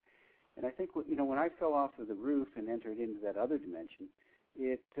regard. And I think, you know, when I fell off of the roof and entered into that other dimension,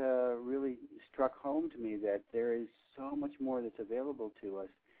 it really struck home to me that there is so much more that's available to us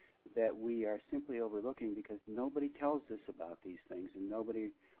that we are simply overlooking, because nobody tells us about these things, and nobody,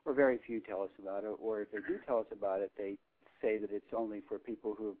 or very few, tell us about it. Or if they do tell us about it, they say that it's only for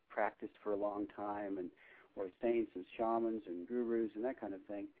people who have practiced for a long time, and or saints and shamans and gurus and that kind of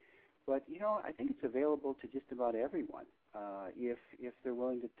thing. But, you know, I think it's available to just about everyone if they're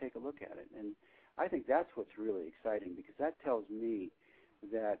willing to take a look at it. And I think that's what's really exciting, because that tells me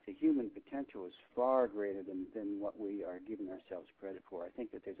that the human potential is far greater than what we are giving ourselves credit for. I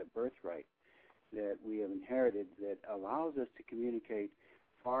think that there's a birthright that we have inherited that allows us to communicate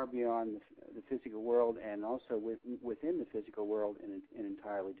far beyond the physical world, and also within the physical world in an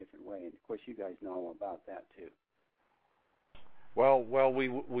entirely different way. And of course, you guys know all about that too. Well, we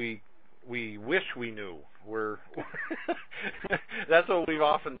wish we knew. We're that's what we've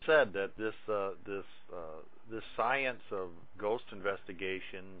often said, that this science of ghost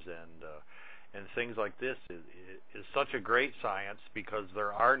investigations and things like this is such a great science, because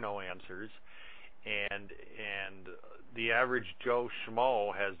there are no answers, and the average Joe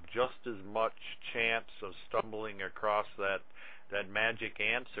Schmo has just as much chance of stumbling across that magic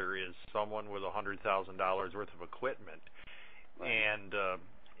answer as someone with $100,000 worth of equipment. Right.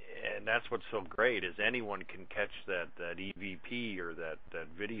 And that's what's so great, is anyone can catch that EVP or that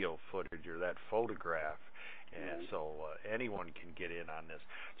video footage or that photograph, and so anyone can get in on this.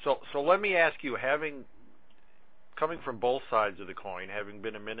 So let me ask you, coming from both sides of the coin, having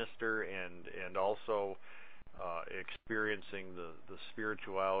been a minister and also experiencing the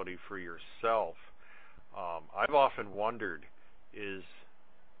spirituality for yourself, I've often wondered, is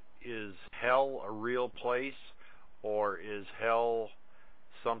hell a real place, or is hell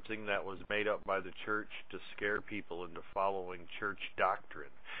something that was made up by the church to scare people into following church doctrine?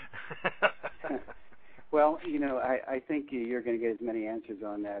 Well, you know, I think you're going to get as many answers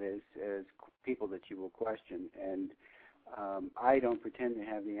on that as people that you will question, and I don't pretend to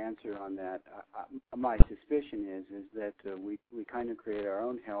have the answer on that. My suspicion is that we kind of create our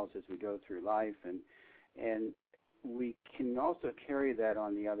own hells as we go through life, and we can also carry that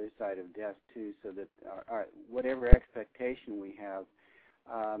on the other side of death too, so that our whatever expectation we have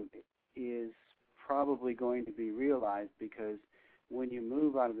is probably going to be realized, because when you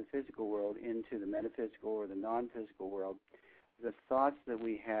move out of the physical world into the metaphysical or the non-physical world, the thoughts that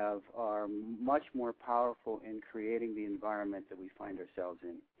we have are much more powerful in creating the environment that we find ourselves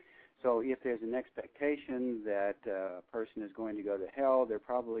in. So if there's an expectation that a person is going to go to hell, they're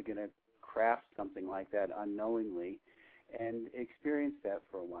probably going to craft something like that unknowingly and experience that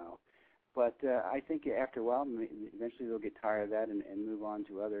for a while. But I think after a while, eventually they'll get tired of that and move on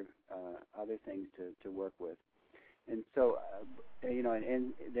to other things to work with. And so, you know,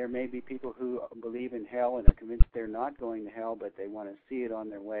 and there may be people who believe in hell and are convinced they're not going to hell, but they want to see it on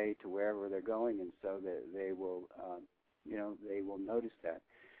their way to wherever they're going, and so they will, you know, they will notice that.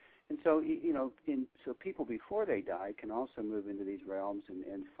 And so, you know, so people before they die can also move into these realms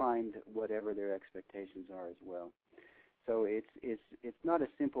and find whatever their expectations are as well. So it's not a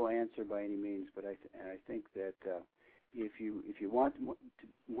simple answer by any means, but I think that if you want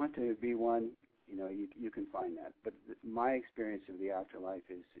to be one, you know, you can find that. But my experience of the afterlife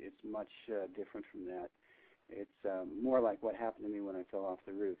it's much different from that. It's more like what happened to me when I fell off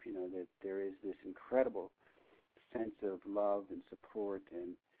the roof. You know, that there is this incredible sense of love and support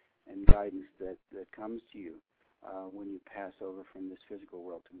and guidance that comes to you when you pass over from this physical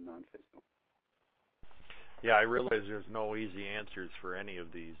world to the non-physical. Yeah, I realize there's no easy answers for any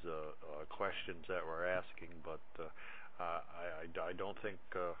of these questions that we're asking, but I don't think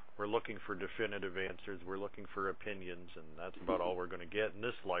we're looking for definitive answers. We're looking for opinions, and that's about all we're going to get in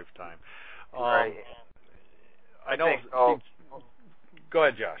this lifetime. Right. I know. Go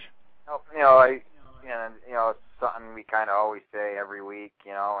ahead, Josh. It's something we kind of always say every week,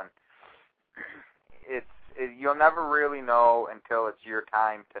 and you'll never really know until it's your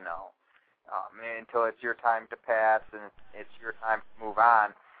time to know, until it's your time to pass and it's your time to move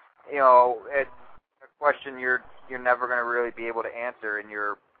on. It's a question you're never going to really be able to answer in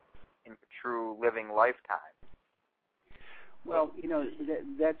your true living lifetime. Well,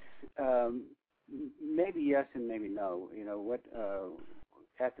 that's maybe yes and maybe no.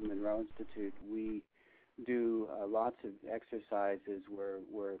 At the Monroe Institute, we do lots of exercises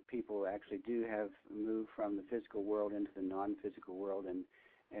where people actually do have moved from the physical world into the non-physical world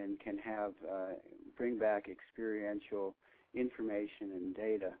and can have bring back experiential information and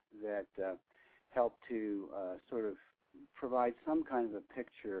data that help to sort of provide some kind of a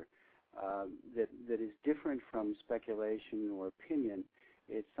picture that is different from speculation or opinion.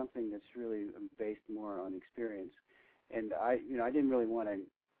 It's something that's really based more on experience. And I didn't really want to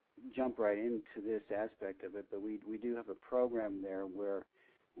jump right into this aspect of it, but we do have a program there where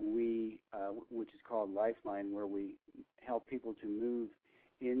which is called Lifeline, where we help people to move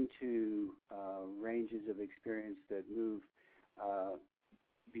into ranges of experience that move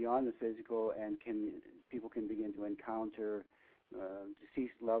beyond the physical, and people can begin to encounter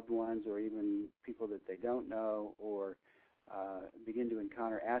deceased loved ones or even people that they don't know, or begin to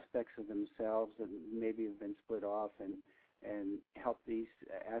encounter aspects of themselves that maybe have been split off, and help these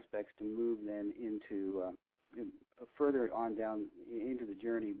aspects to move then into further on down into the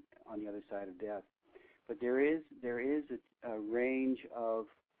journey on the other side of death. But there is a range of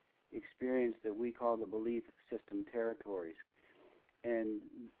experience that we call the belief system territories. And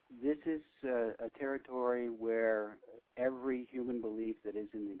this is a territory where every human belief that is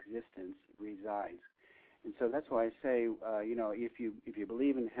in existence resides. And so that's why I say, if you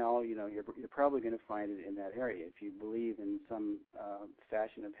believe in hell, you're probably going to find it in that area. If you believe in some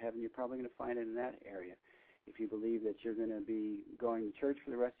fashion of heaven, you're probably going to find it in that area. If you believe that you're going to be going to church for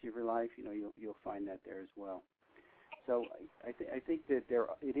the rest of your life, you'll find that there as well. So I think that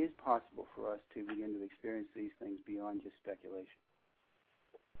it is possible for us to begin to experience these things beyond just speculation.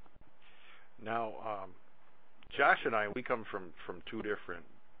 Now, Josh and I, we come from two different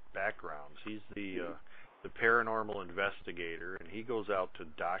backgrounds. He's the paranormal investigator, and he goes out to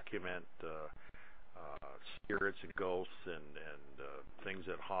document spirits and ghosts and things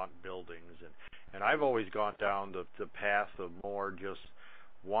that haunt buildings. And I've always gone down the path of more just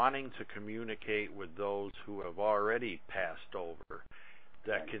wanting to communicate with those who have already passed over,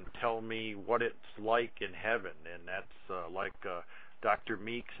 that can tell me what it's like in heaven. And that's like Dr.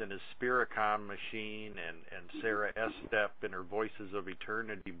 Meeks and his Spiricom machine, and Sarah Estep in her Voices of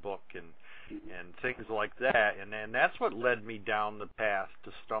Eternity book, and things like that. And that's what led me down the path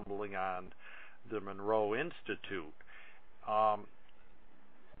to stumbling on the Monroe Institute.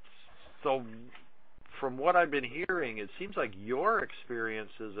 So from what I've been hearing, it seems like your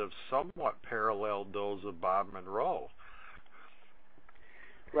experiences have somewhat paralleled those of Bob Monroe.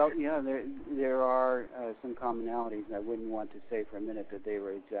 Well, there are some commonalities, and I wouldn't want to say for a minute that they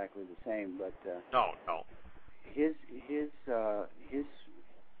were exactly the same, but no. His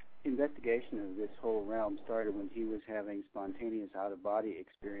investigation of this whole realm started when he was having spontaneous out-of-body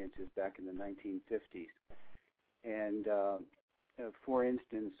experiences back in the 1950s. And for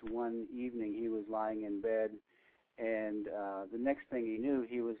instance, one evening he was lying in bed, and the next thing he knew,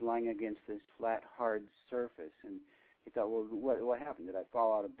 he was lying against this flat, hard surface. And he thought, well, what happened? Did I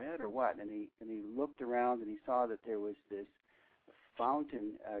fall out of bed or what? And he looked around, and he saw that there was this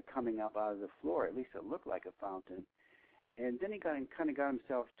fountain coming up out of the floor. At least it looked like a fountain. And then he kind of got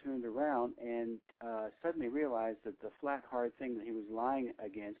himself turned around and suddenly realized that the flat, hard thing that he was lying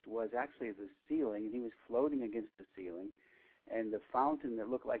against was actually the ceiling, and he was floating against the ceiling. And the fountain that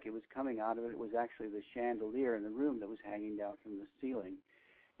looked like it was coming out of it was actually the chandelier in the room that was hanging down from the ceiling.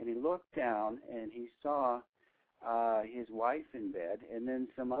 And he looked down, and he saw his wife in bed, and then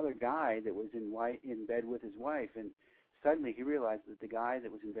some other guy that was in bed with his wife. And suddenly he realized that the guy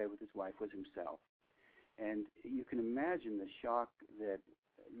that was in bed with his wife was himself. And you can imagine the shock that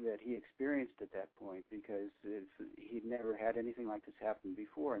he experienced at that point, because he'd never had anything like this happen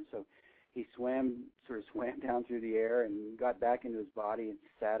before. And so he swam down through the air and got back into his body and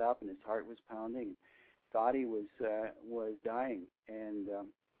sat up, and his heart was pounding. Thought he was dying, and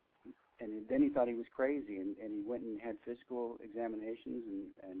then he thought he was crazy, and he went and had physical examinations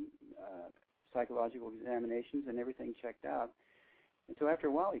and psychological examinations, and everything checked out. And so after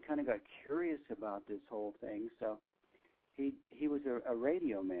a while, he kind of got curious about this whole thing. So he was a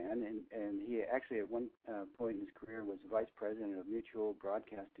radio man, and he actually at one point in his career was vice president of Mutual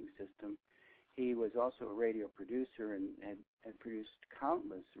Broadcasting System He was also a radio producer and had produced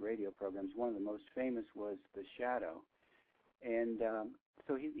countless radio programs. One of the most famous was The Shadow. And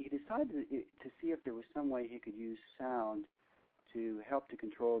so he decided to see if there was some way he could use sound to help to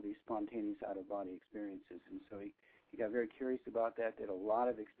control these spontaneous out-of-body experiences. And so he got very curious about that, did a lot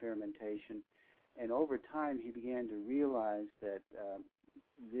of experimentation. And over time, he began to realize that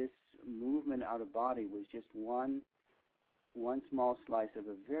this movement out of body was just one small slice of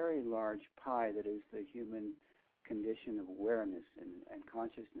a very large pie that is the human condition of awareness and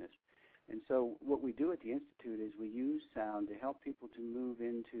consciousness. And so what we do at the Institute is we use sound to help people to move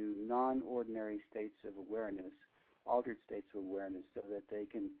into non-ordinary states of awareness, altered states of awareness, so that they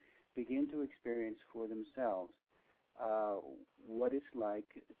can begin to experience for themselves what it's like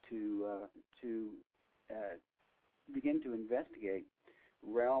to begin to investigate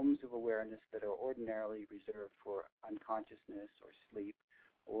realms of awareness that are ordinarily reserved for unconsciousness or sleep,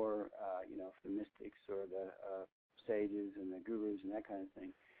 or for the mystics or the sages and the gurus and that kind of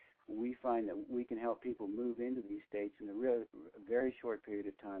thing. We find that we can help people move into these states in a very short period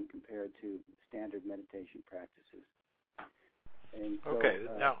of time compared to standard meditation practices. And so, okay,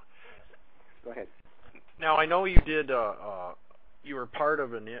 now go ahead. Now I know you did. You were part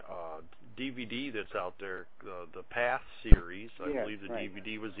of a DVD that's out there, the Path series. I believe the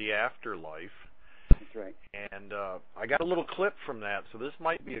DVD was The Afterlife. That's right. And I got a little clip from that, so this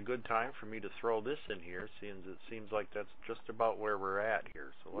might be a good time for me to throw this in here, seeing it seems like that's just about where we're at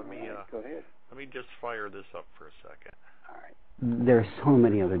here. So let me go ahead. Let me just fire this up for a second. All right. There are so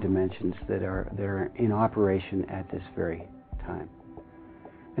many other dimensions that are in operation at this very time.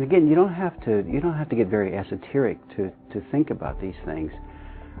 And again, you don't have to get very esoteric to think about these things.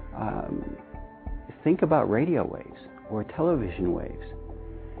 Think about radio waves or television waves.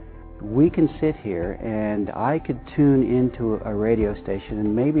 We can sit here and I could tune into a radio station,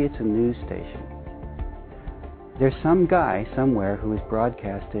 and maybe it's a news station. There's some guy somewhere who is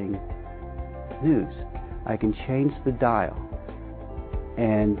broadcasting news. I can change the dial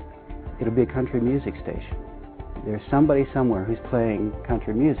and it'll be a country music station. There's somebody somewhere who's playing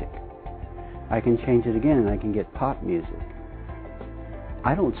country music. I can change it again and I can get pop music.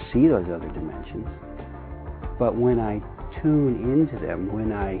 I don't see those other dimensions, but when I tune into them,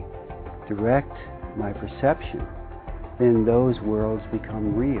 when I direct my perception, then those worlds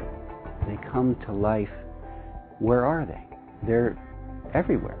become real. They come to life. Where are they? They're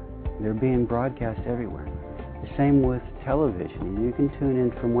everywhere. They're being broadcast everywhere. The same with television. You can tune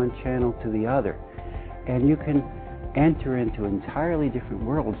in from one channel to the other, and you can enter into entirely different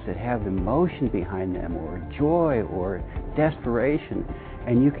worlds that have emotion behind them, or joy, or desperation,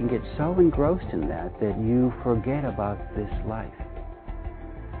 and you can get so engrossed in that that you forget about this life.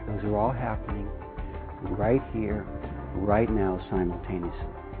 Those are all happening right here, right now, simultaneously.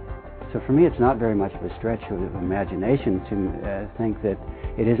 So for me, it's not very much of a stretch of imagination to think that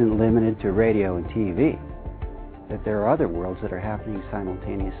it isn't limited to radio and TV, that there are other worlds that are happening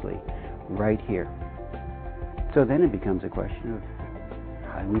simultaneously right here. So then it becomes a question of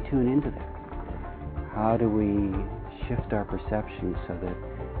how do we tune into that? How do we shift our perceptions so that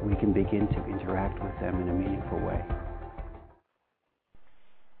we can begin to interact with them in a meaningful way?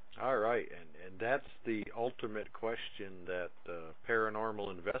 All right, and that's the ultimate question that paranormal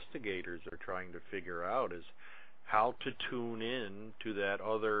investigators are trying to figure out, is how to tune in to that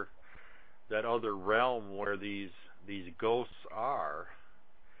other realm where these ghosts are.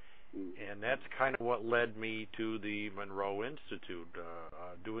 And that's kind of what led me to the Monroe Institute.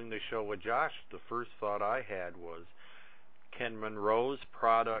 Doing the show with Josh, the first thought I had was, can Monroe's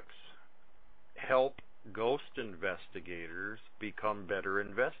products help ghost investigators become better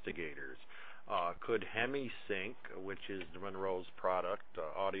investigators? Could HemiSync, which is Monroe's product,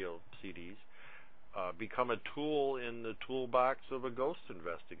 audio CDs, become a tool in the toolbox of a ghost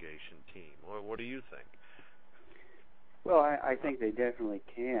investigation team? What do you think? Well, I think they definitely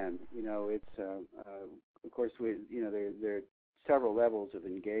can. It's of course there are several levels of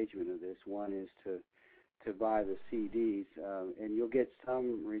engagement of this. One is to buy the CDs, and you'll get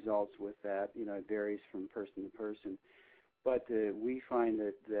some results with that. It varies from person to person, but we find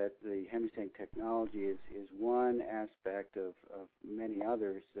that the HemiSync technology is one aspect of many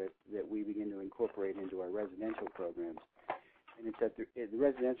others that we begin to incorporate into our residential programs. And it's at the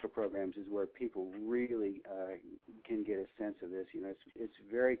residential programs is where people really can get a sense of this. It's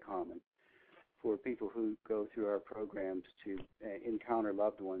very common for people who go through our programs to encounter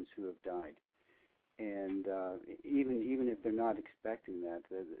loved ones who have died. And even if they're not expecting that,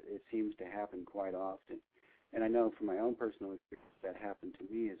 it seems to happen quite often. And I know from my own personal experience that happened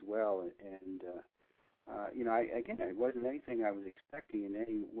to me as well. And It wasn't anything I was expecting in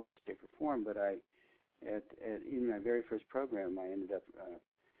any way, shape, or form, but in my very first program, I ended up,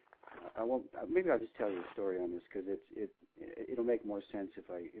 maybe I'll just tell you a story on this, because it'll make more sense if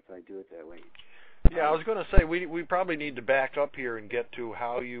I do it that way. Yeah, I was going to say, we probably need to back up here and get to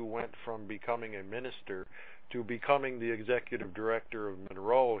how you went from becoming a minister to becoming the executive director of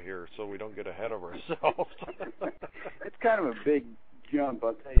Monroe here, so we don't get ahead of ourselves. It's kind of a big jump,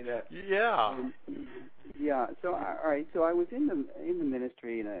 I'll tell you that. Yeah. So all right. So I was in the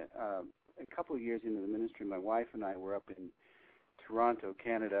ministry, and a couple of years into the ministry, my wife and I were up in Toronto,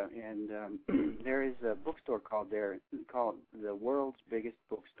 Canada, and there is a bookstore called the world's biggest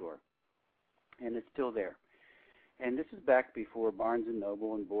bookstore, and it's still there. And this is back before Barnes and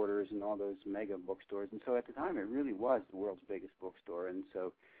Noble and Borders and all those mega bookstores. And so at the time, it really was the world's biggest bookstore. And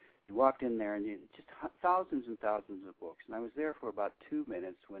so you walked in there, and just thousands and thousands of books. And I was there for about 2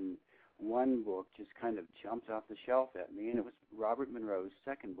 minutes when one book just kind of jumped off the shelf at me, and it was Robert Monroe's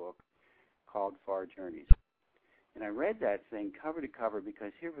second book called Far Journeys. And I read that thing cover to cover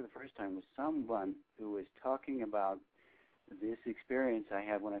because here for the first time was someone who was talking about this experience I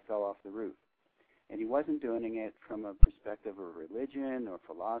had when I fell off the roof. And he wasn't doing it from a perspective of religion or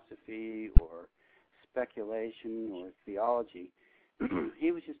philosophy or speculation or theology.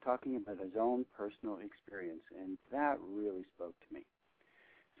 He was just talking about his own personal experience, and that really spoke to me.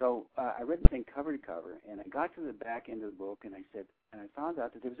 So I read the thing cover to cover, and I got to the back end of the book, and I found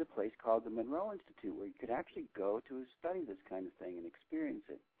out that there was a place called the Monroe Institute where you could actually go to study this kind of thing and experience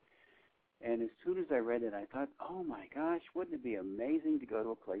it. And as soon as I read it, I thought, oh my gosh, wouldn't it be amazing to go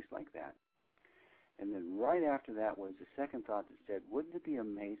to a place like that? And then right after that was the second thought that said, wouldn't it be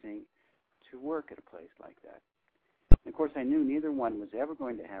amazing to work at a place like that? And of course, I knew neither one was ever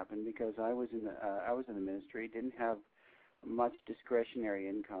going to happen because I was in the ministry, didn't have much discretionary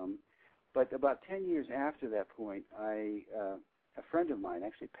income. But about 10 years after that point, a friend of mine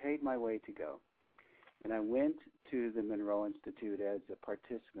actually paid my way to go. And I went to the Monroe Institute as a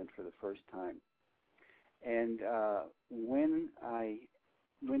participant for the first time. And when I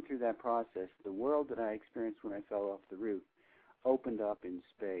went through that process, the world that I experienced when I fell off the roof opened up in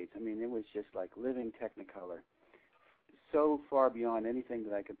spades. I mean, it was just like living Technicolor, so far beyond anything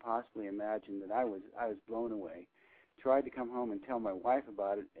that I could possibly imagine that I was blown away. Tried to come home and tell my wife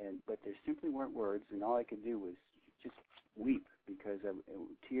about it, but there simply weren't words, and all I could do was just weep because of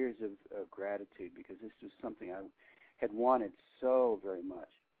tears of gratitude, because this was something I had wanted so very much.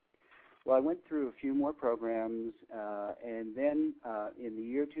 Well, I went through a few more programs, and then in the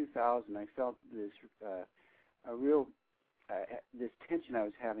year 2000, I felt this this tension I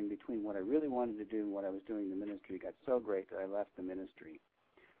was having between what I really wanted to do and what I was doing in the ministry got so great that I left the ministry,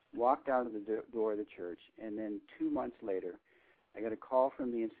 walked out of the door of the church, and then 2 months later, I got a call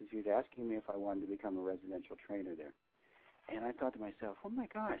from the Institute asking me if I wanted to become a residential trainer there. And I thought to myself, oh my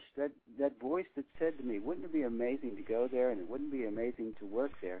gosh, that voice that said to me, wouldn't it be amazing to go there and it wouldn't be amazing to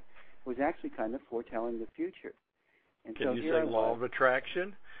work there, was actually kind of foretelling the future. And Can so you here say law of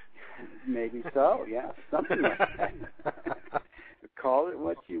attraction? Maybe so, yeah, something like that. Call it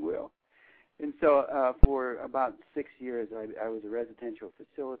what you will. And so for about 6 years, I was a residential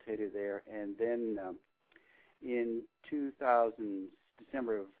facilitator there. And then in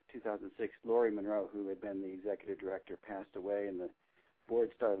December of 2006, Lori Monroe, who had been the executive director, passed away, and the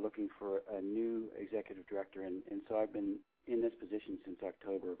board started looking for a new executive director. And so I've been in this position since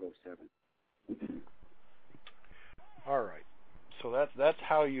October of 2007. All right. So that's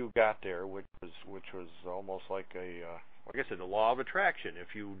how you got there, which was almost like like I said, the law of attraction.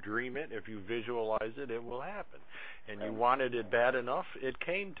 If you dream it, if you visualize it, it will happen. And you wanted it bad enough, it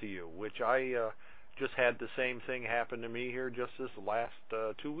came to you, which I just had the same thing happen to me here just this last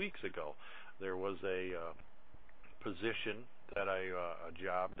 2 weeks ago. There was a position a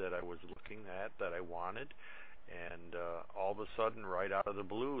job that I was looking at that I wanted, and all of a sudden, right out of the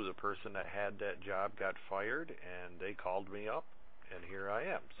blue, the person that had that job got fired, and they called me up, and here I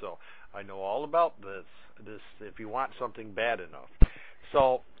am. So I know all about this if you want something bad enough.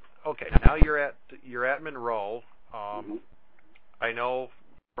 So, okay, now you're at Monroe. I know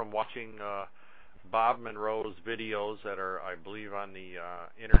from watching Bob Monroe's videos that are, I believe, on the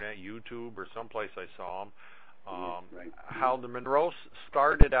internet, YouTube, or someplace I saw them, how the Monroe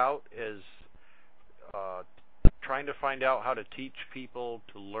started out as trying to find out how to teach people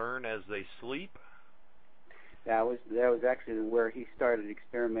to learn as they sleep. That was actually where he started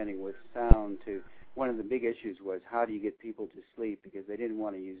experimenting with sound. One of the big issues was how do you get people to sleep, because they didn't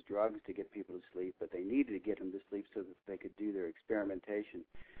want to use drugs to get people to sleep, but they needed to get them to sleep so that they could do their experimentation.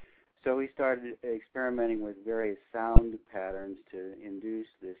 So he started experimenting with various sound patterns to induce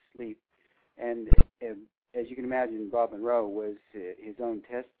this sleep. And as you can imagine, Bob Monroe was his own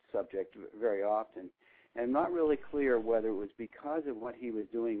test subject very often. And I'm not really clear whether it was because of what he was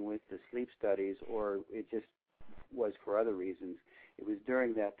doing with the sleep studies or it just was for other reasons. It was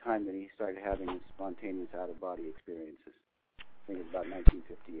during that time that he started having his spontaneous out-of-body experiences. I think it was about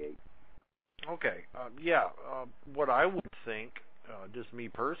 1958. Okay. What I would think, just me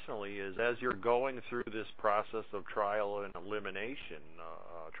personally, is as you're going through this process of trial and elimination,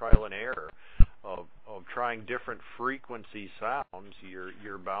 trial and error, of trying different frequency sounds,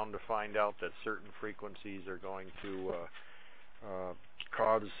 you're bound to find out that certain frequencies are going to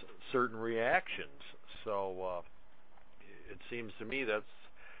cause certain reactions. So it seems to me that's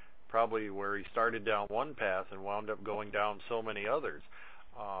probably where he started down one path and wound up going down so many others.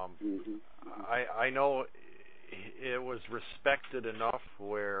 I know it was respected enough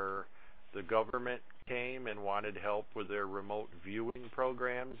where the government came and wanted help with their remote viewing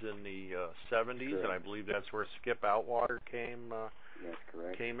programs in the 70s, Correct. and I believe that's where Skip Atwater came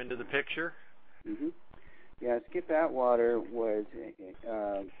into the picture. Yeah, Skip Atwater was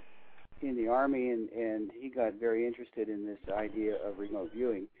in the Army, and he got very interested in this idea of remote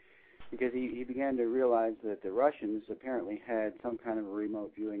viewing because he began to realize that the Russians apparently had some kind of a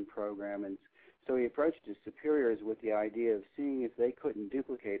remote viewing program, and so he approached his superiors with the idea of seeing if they couldn't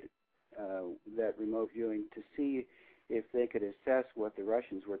duplicate that remote viewing to see if they could assess what the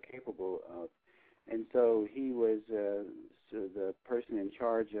Russians were capable of. And so he was the person in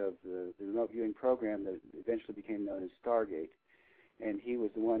charge of the remote viewing program that eventually became known as Stargate. And he was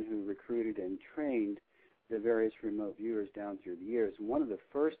the one who recruited and trained the various remote viewers down through the years. One of the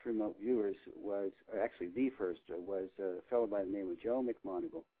first remote viewers was, actually the first, was a fellow by the name of Joe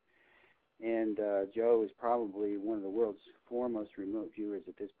McMoneagle. And Joe is probably one of the world's foremost remote viewers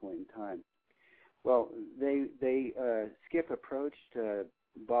at this point in time. Well, Skip approached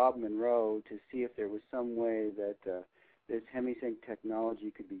Bob Monroe to see if there was some way that this hemisync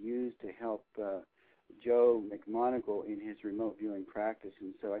technology could be used to help Joe McMoneagle in his remote viewing practice.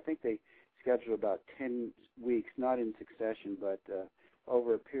 And so I think they scheduled about 10 weeks, not in succession, but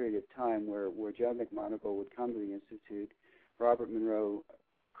over a period of time where Joe McMoneagle would come to the Institute. Robert Monroe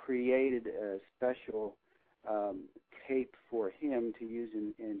created a special tape for him to use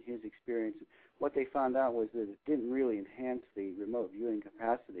in his experience. What they found out was that it didn't really enhance the remote viewing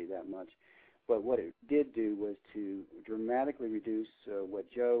capacity that much, but what it did do was to dramatically reduce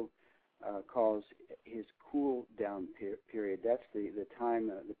what Joe calls his cool down period. That's the time,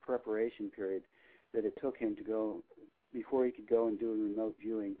 the preparation period that it took him to go before he could go and do remote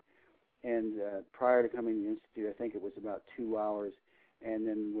viewing. And prior to coming to the Institute, I think it was about 2 hours. And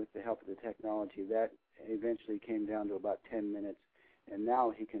then with the help of the technology, that eventually came down to about 10 minutes. And now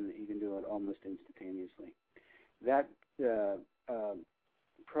he can do it almost instantaneously. That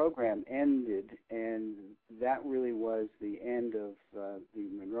program ended, and that really was the end of the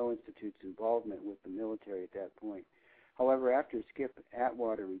Monroe Institute's involvement with the military at that point. However, after Skip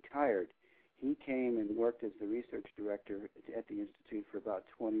Atwater retired, he came and worked as the research director at the Institute for about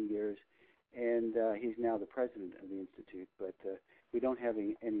 20 years, and he's now the president of the Institute, but we don't have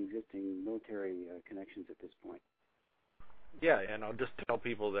any existing military connections at this point. Yeah, and I'll just tell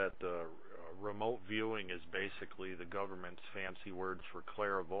people that remote viewing is basically the government's fancy words for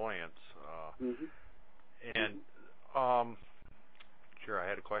clairvoyance. And sure, I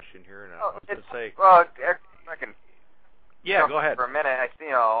had a question here, and I was going to say. Well, I can. Yeah, go ahead. For a minute, I've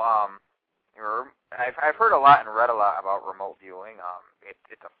heard a lot and read a lot about remote viewing.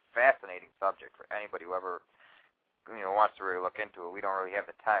 It's a fascinating subject for anybody who ever wants to really look into it. We don't really have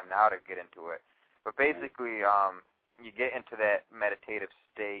the time now to get into it, but basically, you get into that meditative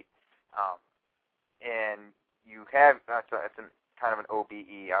state, and you have it's kind of an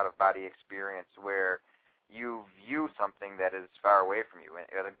OBE, out of body experience, where you view something that is far away from you.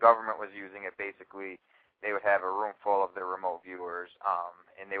 And the government was using it. Basically, they would have a room full of their remote viewers,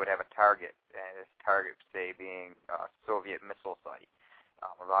 and they would have a target, and this target, say, being a Soviet missile site.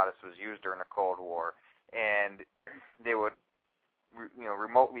 A lot of this was used during the Cold War, and they would,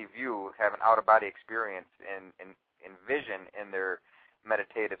 remotely view, have an out-of-body experience, and envision in their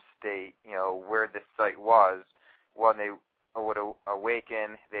meditative state, where this site was. When they would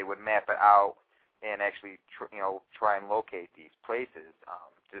awaken, they would map it out and actually, try and locate these places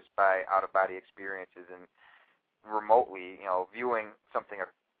just by out-of-body experiences and remotely, viewing something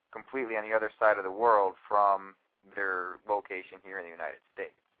completely on the other side of the world from their location here in the United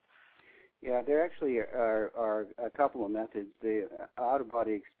States. Yeah, there actually are a couple of methods. The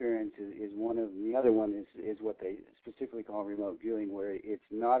out-of-body experience is one of them. The other one is what they specifically call remote viewing, where it's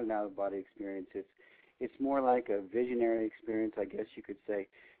not an out-of-body experience. It's more like a visionary experience, I guess you could say.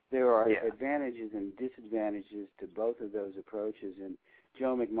 there are advantages and disadvantages to both of those approaches. And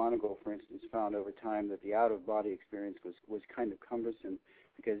Joe McMoneagle, for instance, found over time that the out-of-body experience was kind of cumbersome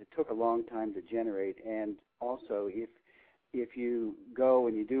because it took a long time to generate. And also, if you go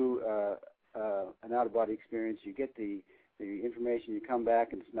and you do an out-of-body experience, you get the information, you come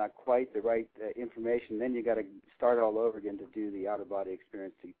back and it's not quite the right information, then you got to start all over again to do the out-of-body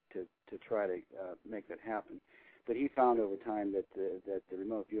experience to try to make that happen. But he found over time that the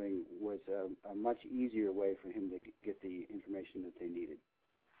remote viewing was a much easier way for him to get the information that they needed.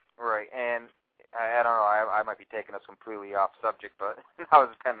 Right, and I don't know, I might be taking us completely off subject, but I was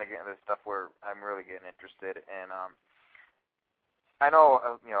kind of getting into stuff where I'm really getting interested. And I know,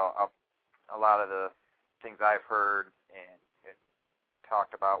 a lot of the things I've heard and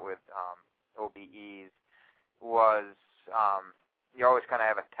talked about with OBEs was you always kind of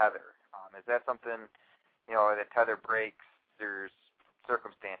have a tether. Is that something, the tether breaks, there's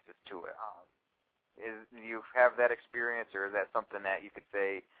circumstances to it? Do you have that experience, or is that something that you could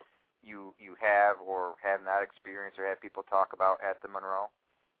say you have or have not experienced or had people talk about at the Monroe?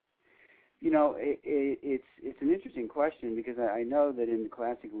 It's an interesting question because I know that in the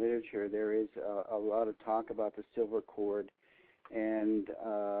classic literature there is a lot of talk about the silver cord and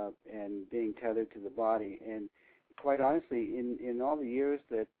being tethered to the body. And quite honestly, in all the years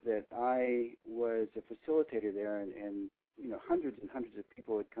that I was a facilitator there, and hundreds and hundreds of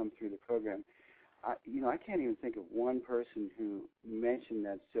people had come through the program, I can't even think of one person who mentioned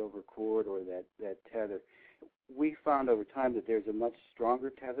that silver cord or that tether. We found over time that there's a much stronger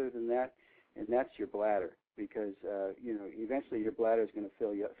tether than that, and that's your bladder, because eventually your bladder is going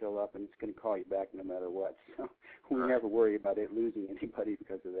to fill up, and it's going to call you back no matter what. So we never worry about it losing anybody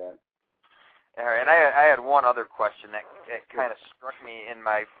because of that. All right, and I had one other question that kind of struck me in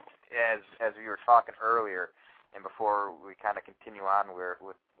my as we were talking earlier, and before we kind of continue on where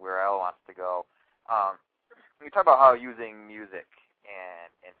Al wants to go. You talk about how using music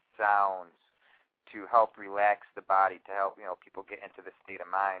and sounds to help relax the body, to help people get into the state of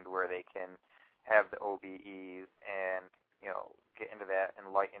mind where they can have the OBEs and get into that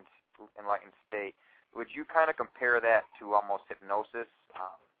enlightened state. Would you kind of compare that to almost hypnosis,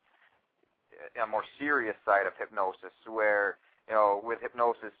 a more serious side of hypnosis, where with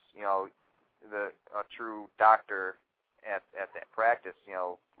hypnosis, a true doctor at that practice,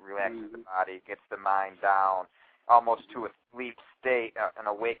 relaxes the body, gets the mind down, almost to a sleep state, an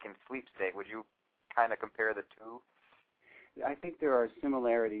awakened sleep state. Would you kind of compare the two? I think there are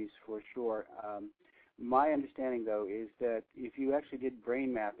similarities for sure. My understanding, though, is that if you actually did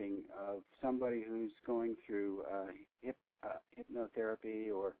brain mapping of somebody who's going through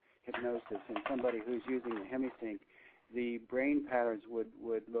hypnotherapy or hypnosis and somebody who's using the hemisync, the brain patterns would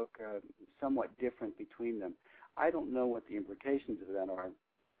look somewhat different between them. I don't know what the implications of that are,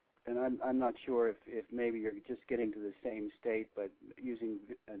 and I'm not sure if maybe you're just getting to the same state but using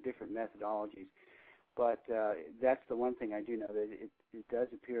different methodologies. But that's the one thing I do know, that it does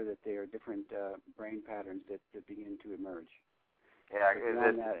appear that there are different brain patterns that begin to emerge. Yeah,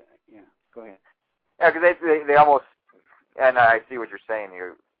 go ahead. Yeah, because they almost, and I see what you're saying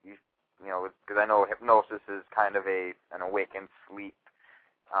here. Because I know hypnosis is kind of an awakened sleep.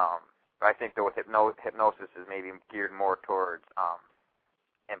 But I think that with hypnosis is maybe geared more towards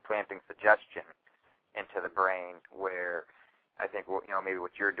implanting suggestion into the brain, where I think maybe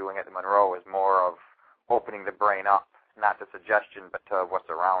what you're doing at the Monroe is more of opening the brain up, not to suggestion, but to what's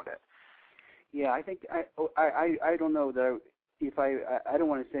around it. Yeah, I think I don't know that I don't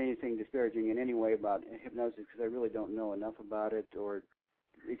want to say anything disparaging in any way about hypnosis, because I really don't know enough about it, or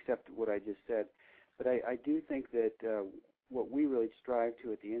except what I just said. But I do think that what we really strive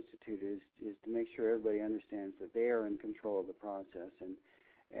to at the Institute is to make sure everybody understands that they are in control of the process,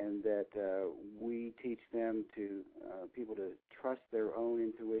 and that we teach them people to trust their own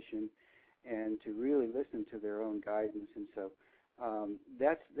intuition and to really listen to their own guidance. And so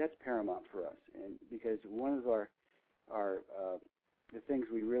that's paramount for us, and because one of the things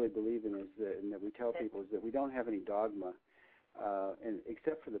we really believe in is that we tell people is that we don't have any dogma, and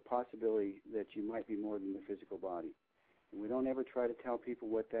except for the possibility that you might be more than the physical body. And we don't ever try to tell people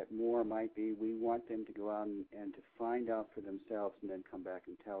what that more might be. We want them to go out and to find out for themselves and then come back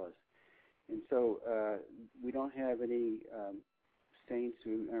and tell us. And so we don't have any saints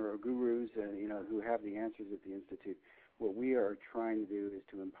or gurus who have the answers at the Institute. What we are trying to do is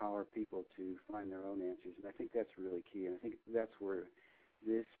to empower people to find their own answers, and I think that's really key, and I think that's where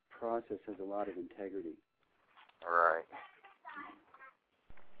this process has a lot of integrity. All right.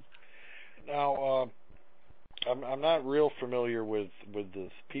 Now, I'm not real familiar with the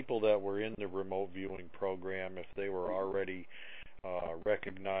people that were in the remote viewing program, if they were already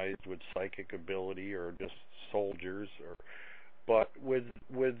recognized with psychic ability or just soldiers, but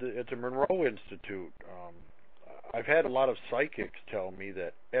at the Monroe Institute, I've had a lot of psychics tell me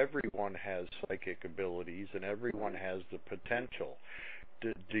that everyone has psychic abilities and everyone has the potential.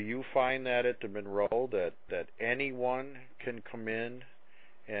 Do you find that at the Monroe that anyone can come in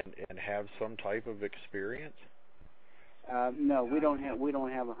and have some type of experience? No, we don't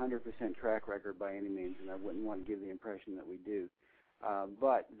have a 100% track record by any means, and I wouldn't want to give the impression that we do.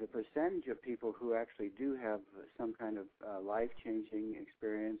 But the percentage of people who actually do have some kind of life-changing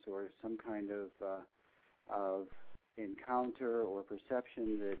experience or some kind of encounter or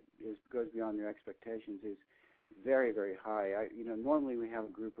perception that goes beyond their expectations is very, very high. Normally we have a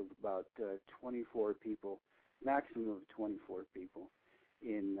group of about 24 people, maximum of 24 people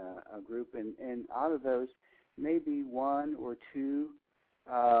in a group, and out of those, maybe one or two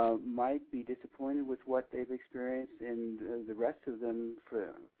might be disappointed with what they've experienced, and the rest of them, for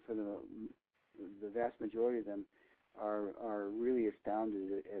the vast majority of them, are really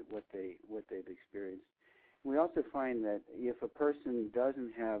astounded at what they've experienced. We also find that if a person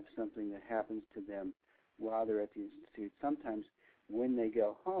doesn't have something that happens to them while they're at the Institute, sometimes when they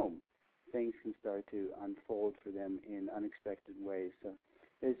go home, things can start to unfold for them in unexpected ways. So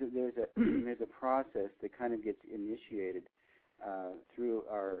there's a process that kind of gets initiated through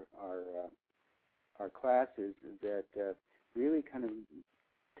our classes that really kind of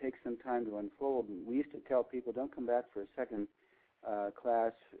takes some time to unfold. And we used to tell people, don't come back for a second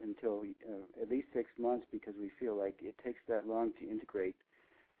class until at least 6 months, because we feel like it takes that long to integrate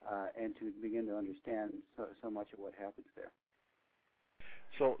and to begin to understand so much of what happens there.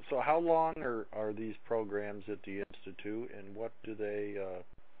 So how long are these programs at the Institute, and what do they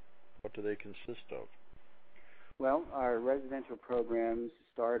consist of? Well, our residential programs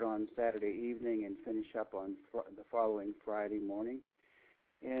start on Saturday evening and finish up on the following Friday morning.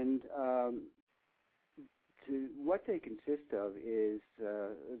 And what they consist of is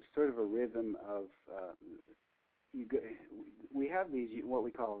sort of a rhythm of we have these what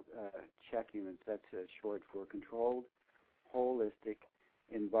we call check units. That's short for Controlled Holistic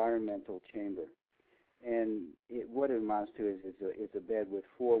Environmental Chamber. And what it amounts to is it's a bed with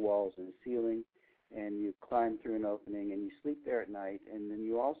 4 walls and a ceiling, and you climb through an opening and you sleep there at night, and then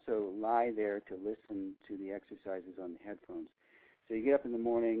you also lie there to listen to the exercises on the headphones. So you get up in the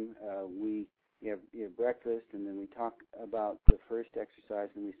morning, you have breakfast, and then we talk about the first exercise,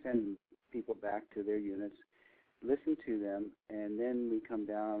 and we send people back to their units, listen to them, and then we come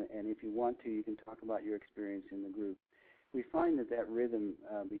down, and if you want to, you can talk about your experience in the group. We find that rhythm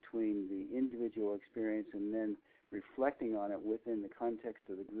between the individual experience and then reflecting on it within the context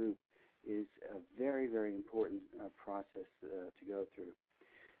of the group is a very, very important process to go through.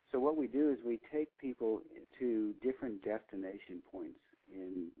 So what we do is we take people to different destination points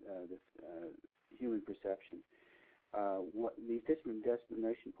in the human perception. These different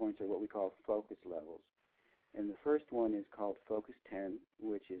destination points are what we call focus levels. And the first one is called Focus 10,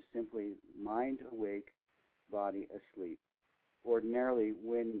 which is simply mind awake, body asleep. Ordinarily,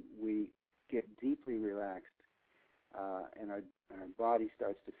 when we get deeply relaxed and our body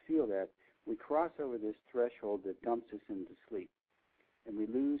starts to feel that, we cross over this threshold that dumps us into sleep, and we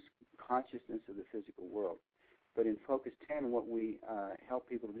lose consciousness of the physical world. But in Focus 10, what we help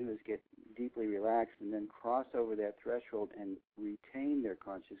people to do is get deeply relaxed and then cross over that threshold and retain their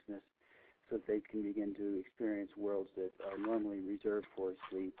consciousness so that they can begin to experience worlds that are normally reserved for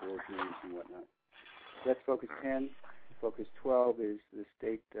sleep or dreams and whatnot. That's Focus 10. Focus 12 is the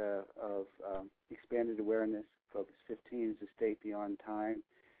state of expanded awareness. Focus 15 is the state beyond time.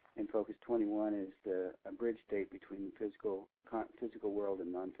 And Focus 21 is the bridge state between the physical world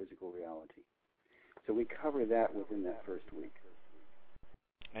and non-physical reality. So we cover that within that first week.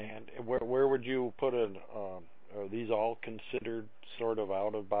 And where would you put in? Are these all considered sort of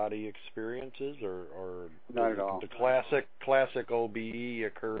out-of-body experiences, or not at all? The classic OBE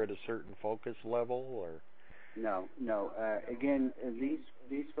occur at a certain focus level, or? No. Again,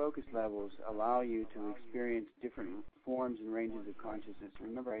 these focus levels allow you to experience different forms and ranges of consciousness.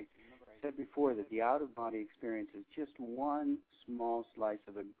 Remember, I said before that the out-of-body experience is just one small slice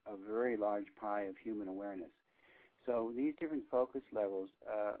of a very large pie of human awareness. So these different focus levels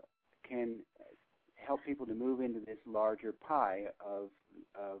can help people to move into this larger pie of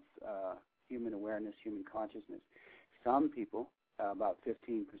human awareness, human consciousness. Some people, about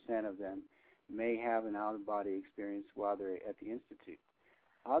 15% of them, may have an out-of-body experience while they're at the Institute.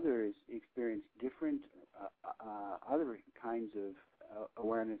 Others experience different other kinds of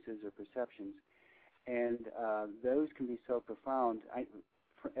awarenesses or perceptions, and those can be so profound.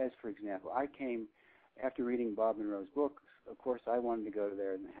 For example, I came after reading Bob Monroe's book, of course, I wanted to go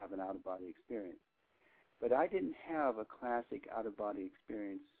there and have an out-of-body experience. But I didn't have a classic out-of-body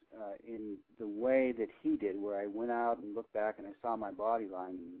experience in the way that he did, where I went out and looked back and I saw my body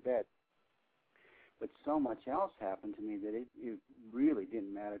lying in the bed. But so much else happened to me that it really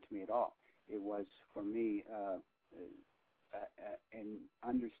didn't matter to me at all. It was, for me, an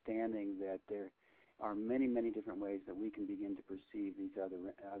understanding that there are many, many different ways that we can begin to perceive these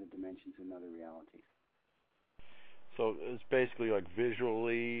other dimensions and other realities. So it's basically like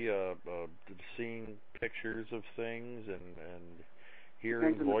visually seeing pictures of things and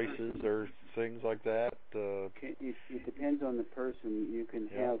hearing voices or things like that. It depends on the person. You can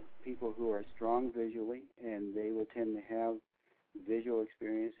have people who are strong visually, and they will tend to have visual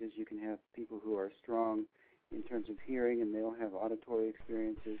experiences. You can have people who are strong in terms of hearing, and they'll have auditory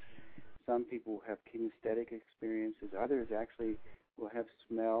experiences. Some people have kinesthetic experiences. Others actually will have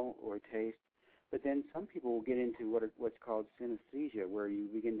smell or taste. But then some people will get into what's called synesthesia, where you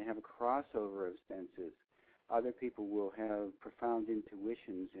begin to have a crossover of senses. Other people will have profound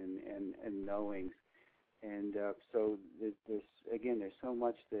intuitions and knowings. And so there's so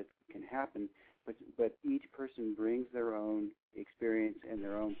much that can happen, but each person brings their own experience and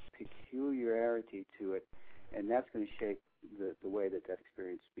their own peculiarity to it, and that's going to shape the way that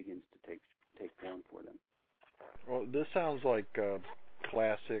experience begins to take form for them. Well, this sounds like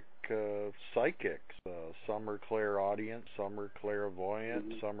classic psychics. Some are clairaudient, some are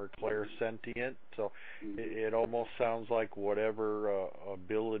clairvoyant, some are clairsentient. So it almost sounds like whatever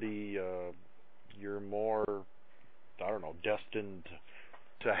ability you're more, I don't know, destined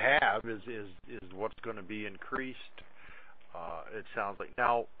to have is what's going to be increased. It sounds like.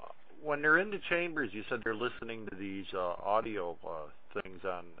 Now, when they're in the chambers, you said they're listening to these audio things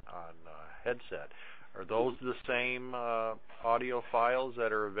on headset. Are those the same audio files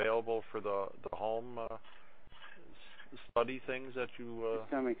that are available for the home study things that you to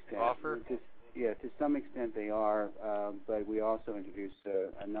some extent offer? To some extent they are, but we also introduce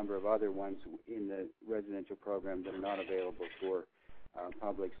a number of other ones in the residential program that are not available for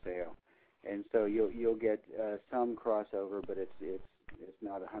public sale. And so you'll get some crossover, but it's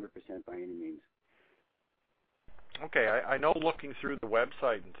not 100% by any means. Okay, I know looking through the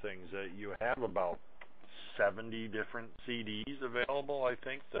website and things that you have about 70 different CDs available, I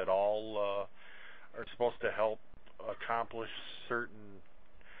think, that all are supposed to help accomplish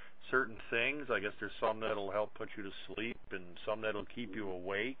certain things. I guess there's some that'll help put you to sleep, and some that'll keep you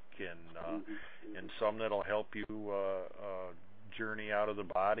awake, and some that'll help you journey out of the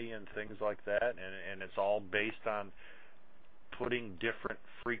body and things like that. And it's all based on putting different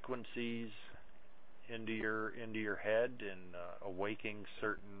frequencies into your head and awaking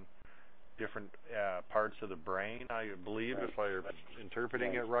certain different parts of the brain, I believe, if I'm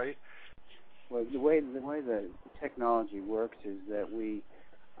interpreting it right. Well, the way the technology works is that we,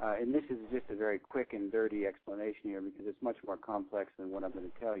 and this is just a very quick and dirty explanation here because it's much more complex than what I'm going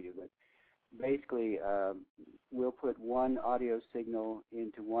to tell you, but basically we'll put one audio signal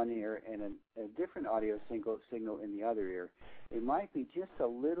into one ear and a different audio signal in the other ear. It might be just a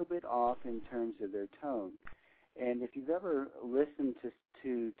little bit off in terms of their tone. And if you've ever listened to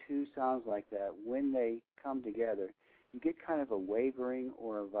two sounds like that, when they come together, you get kind of a wavering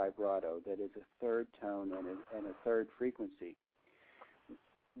or a vibrato that is a third tone and a third frequency.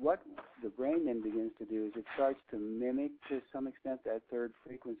 What the brain then begins to do is it starts to mimic to some extent that third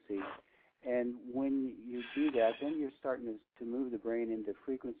frequency. And when you do that, then you're starting to move the brain into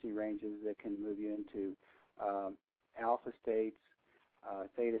frequency ranges that can move you into alpha states,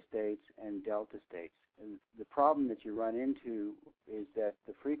 theta states, and delta states. And the problem that you run into is that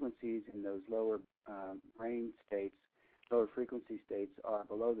the frequencies in those lower brain states, lower frequency states, are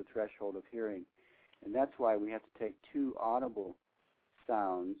below the threshold of hearing. And that's why we have to take two audible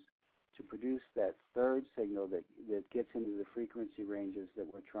sounds to produce that third signal that gets into the frequency ranges that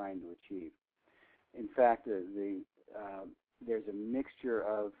we're trying to achieve. In fact, there's a mixture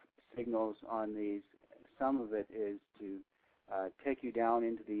of signals on these. Some of it is to take you down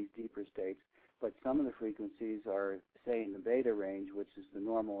into these deeper states, but some of the frequencies are, say, in the beta range, which is the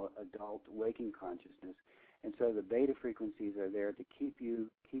normal adult waking consciousness. And so the beta frequencies are there to keep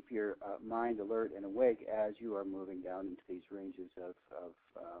your mind alert and awake as you are moving down into these ranges of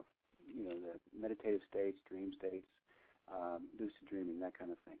the meditative states, dream states, lucid dreaming, that kind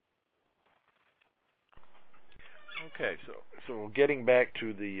of thing. Okay, so getting back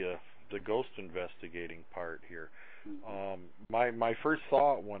to the ghost investigating part here, my first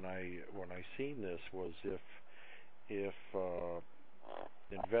thought when I seen this was if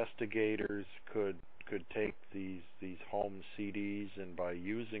investigators could could take these home CDs and by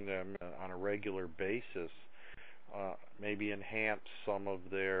using them on a regular basis, maybe enhance some of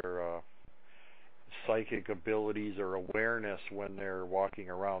their psychic abilities or awareness when they're walking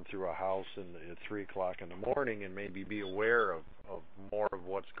around through a house at 3 o'clock in the morning, and maybe be aware of more of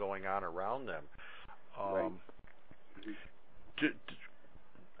what's going on around them. Right.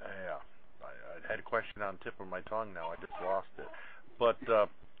 Yeah, I had a question on the tip of my tongue now. I just lost it. But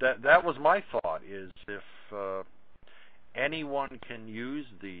that was my thought, is if anyone can use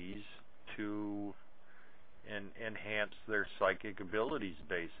these to enhance their psychic abilities,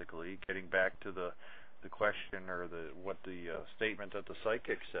 basically, getting back to the question or what the statement that the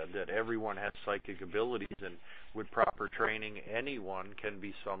psychic said, that everyone has psychic abilities, and with proper training, anyone can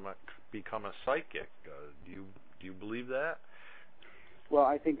become a psychic. Do you believe that? Well,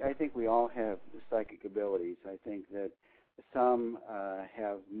 I think we all have psychic abilities. I think that some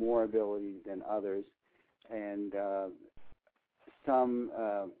have more ability than others, and some.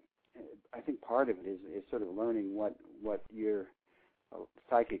 I think part of it is sort of learning what your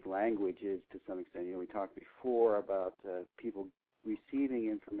psychic language is to some extent. You know, we talked before about people receiving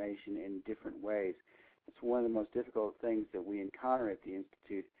information in different ways. It's one of the most difficult things that we encounter at the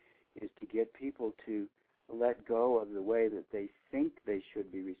Institute, is to get people to let go of the way that they think they should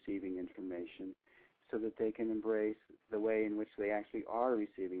be receiving information, so that they can embrace the way in which they actually are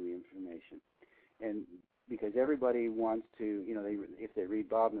receiving the information. And because everybody wants to, you know, if they read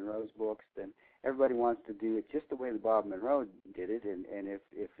Bob Monroe's books, then everybody wants to do it just the way that Bob Monroe did it, and if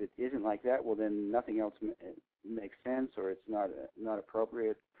it isn't like that, well, then nothing else makes sense, or it's not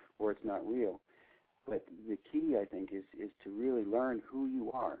appropriate, or it's not real. But the key, I think, is to really learn who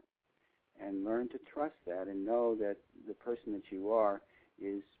you are, and learn to trust that, and know that the person that you are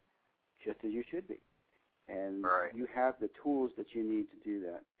is just as you should be, and you have the tools that you need to do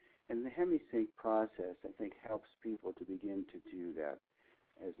that. And the HemiSync process, I think, helps people to begin to do that.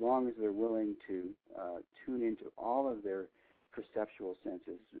 As long as they're willing to tune into all of their perceptual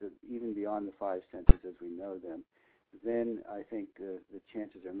senses, even beyond the 5 senses as we know them, then I think the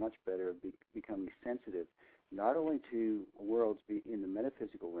chances are much better of becoming sensitive, not only to worlds in the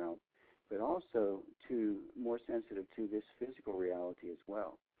metaphysical realm, but also to more sensitive to this physical reality as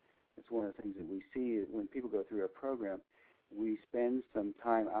well. It's one of the things that we see when people go through our program. We spend some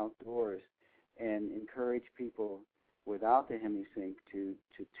time outdoors and encourage people without the HemiSync to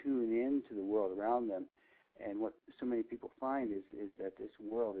tune into the world around them. And what so many people find is that this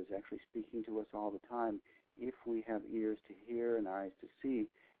world is actually speaking to us all the time if we have ears to hear and eyes to see,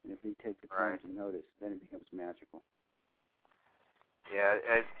 and if we take the time to notice, then it becomes magical. Yeah,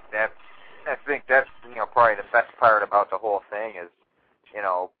 I think that's, you know, probably the best part about the whole thing is, you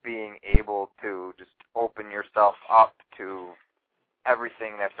know, being able to just open yourself up to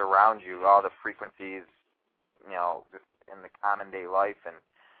everything that's around you, all the frequencies, you know, just in the common day life. And,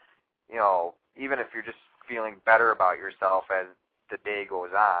 you know, even if you're just feeling better about yourself as the day goes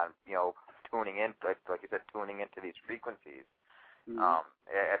on, you know, tuning in, like you said, tuning into these frequencies,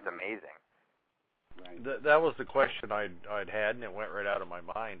 it's amazing. Right. That was the question I'd had, and it went right out of my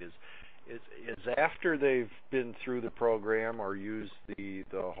mind, is after they've been through the program or used the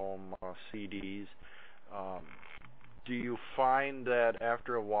home CDs, do you find that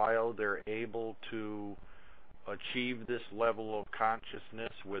after a while they're able to achieve this level of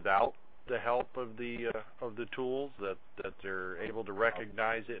consciousness without the help of the tools, that they're able to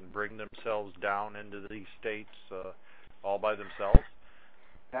recognize it and bring themselves down into these states all by themselves?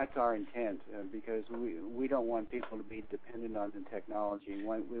 That's our intent, because we don't want people to be dependent on the technology.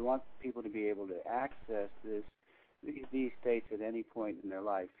 We want people to be able to access these states at any point in their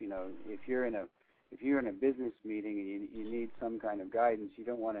life. You know, if you're in a business meeting and you need some kind of guidance, you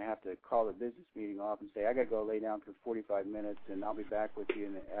don't want to have to call the business meeting off and say, I got to go lay down for 45 minutes and I'll be back with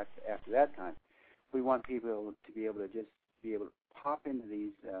you after that time. We want people to be able to pop into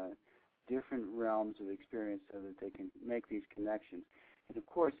these different realms of experience so that they can make these connections. And of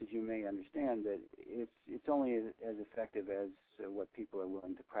course, as you may understand, that it's only as effective as what people are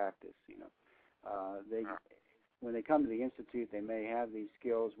willing to practice. You know, when they come to the Institute, they may have these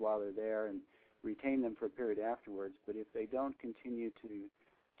skills while they're there and retain them for a period afterwards. But if they don't continue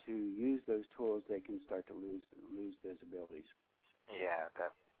to use those tools, they can start to lose those abilities. Yeah,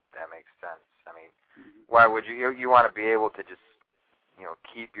 that makes sense. I mean, why would you want to be able to just, you know,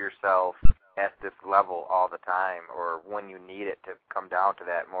 keep yourself at this level all the time, or when you need it to come down to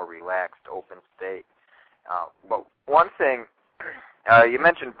that more relaxed, open state. But one thing, you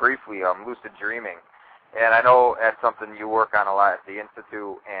mentioned briefly lucid dreaming, and I know that's something you work on a lot at the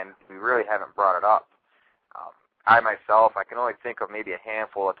Institute, and we really haven't brought it up. I myself, I can only think of maybe a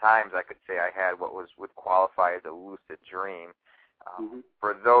handful of times I could say I had what would qualify as a lucid dream.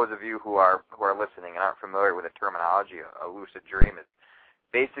 For those of you who are listening and aren't familiar with the terminology, a lucid dream is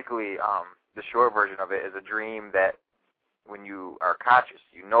basically the short version of it is a dream that when you are conscious,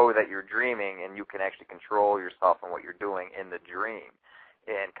 you know that you're dreaming and you can actually control yourself and what you're doing in the dream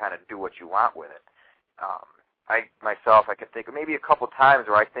and kind of do what you want with it. I can think of maybe a couple times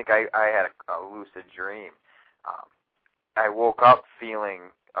where I think I had a lucid dream. I woke up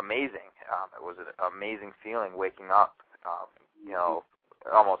feeling amazing. It was an amazing feeling waking up.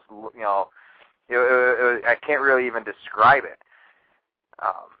 Almost, I can't really even describe it.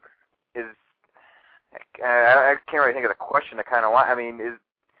 I can't really think of the question I kind of want. I mean,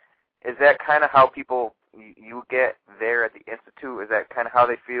 is that kind of how people you get there at the Institute? Is that kind of how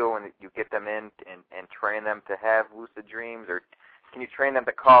they feel when you get them in and train them to have lucid dreams? Or can you train them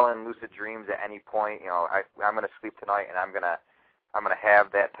to call in lucid dreams at any point? I'm going to sleep tonight and I'm going to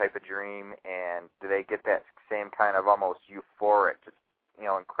have that type of dream. And do they get that same kind of almost euphoric, just,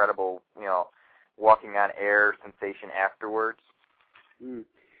 incredible, walking on air sensation afterwards? We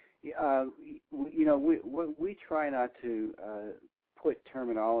try not to put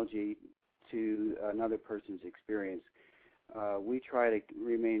terminology to another person's experience. We try to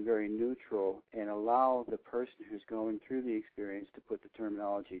remain very neutral and allow the person who's going through the experience to put the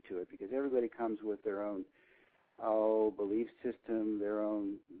terminology to it, because everybody comes with their own belief system, their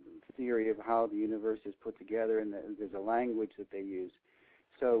own theory of how the universe is put together, and there's a language that they use.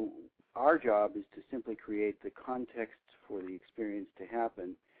 So our job is to simply create the context for the experience to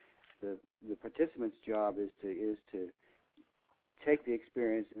happen. The participant's job is to take the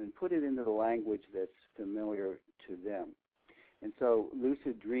experience and put it into the language that's familiar to them. And so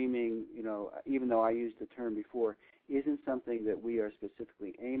lucid dreaming, even though I used the term before, isn't something that we are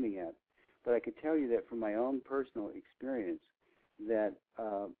specifically aiming at. But I could tell you that from my own personal experience, that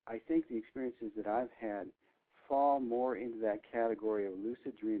I think the experiences that I've had fall more into that category of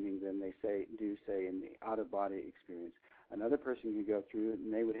lucid dreaming than they do in the out-of-body experience. Another person could go through it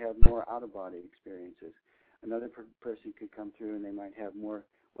and they would have more out-of-body experiences. Another person could come through and they might have more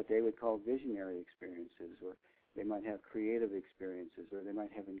what they would call visionary experiences, or they might have creative experiences, or they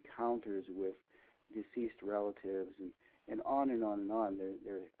might have encounters with deceased relatives, and on and on and on.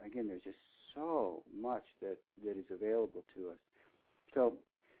 There's just so much that is available to us. So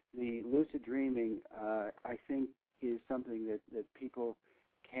the lucid dreaming, I think, is something that people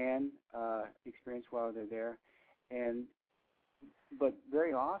can experience while they're there. But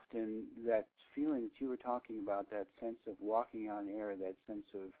very often, that feeling that you were talking about, that sense of walking on air, that sense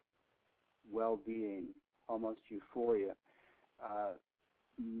of well-being, almost euphoria,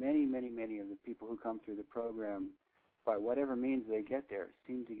 many of the people who come through the program, by whatever means they get there,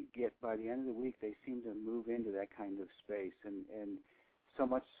 seem to get, by the end of the week, they seem to move into that kind of space, and so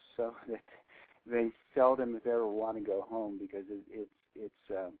much so that they seldom, if ever, want to go home, because it's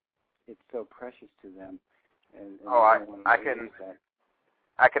so precious to them. And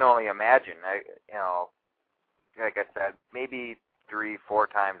I can only imagine. Like I said, maybe 3-4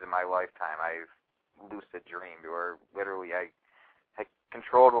 times in my lifetime I've lucid dreamed, or literally I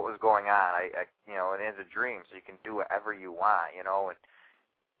controlled what was going on. It is a dream, so you can do whatever you want, and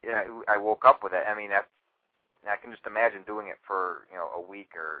I woke up with it. I mean, I can just imagine doing it for a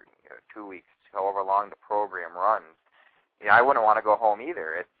week or 2 weeks, however long the program runs. I wouldn't want to go home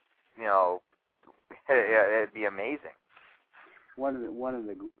either. It'd be amazing. One of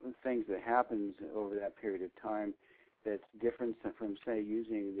the things that happens over that period of time that's different from, say,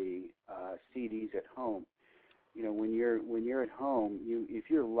 using the CDs at home. When you're at home, if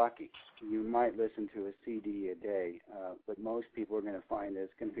you're lucky, you might listen to a CD a day, but most people are going to find that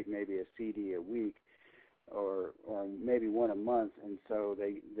it's going to be maybe a CD a week, or maybe one a month, and so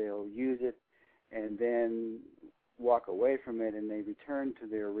they'll use it and then walk away from it, and they return to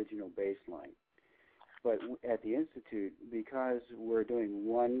their original baseline. But at the Institute, because we're doing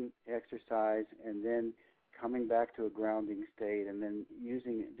one exercise and then coming back to a grounding state, and then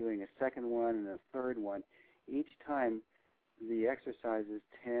doing a second one and a third one, each time the exercises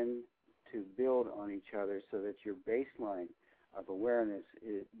tend to build on each other, so that your baseline of awareness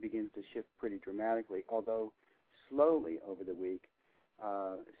begins to shift pretty dramatically, although slowly over the week,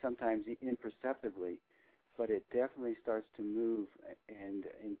 sometimes imperceptibly. But it definitely starts to move, and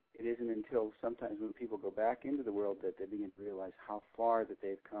it isn't until sometimes when people go back into the world that they begin to realize how far that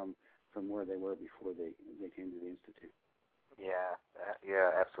they've come from where they were before they came to the Institute. Yeah,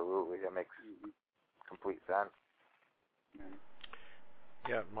 absolutely. That makes complete sense.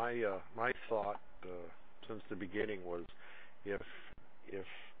 Yeah, my thought since the beginning was, if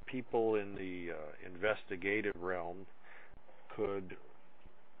people in the investigative realm could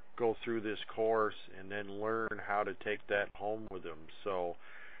go through this course and then learn how to take that home with them. So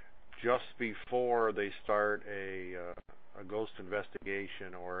just before they start a ghost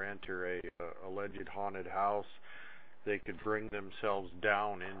investigation or enter a alleged haunted house, they could bring themselves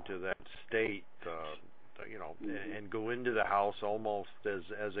down into that state, and go into the house almost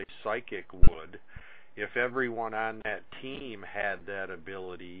as a psychic would. If everyone on that team had that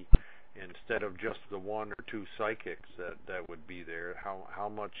ability, instead of just the one or two psychics that would be there, how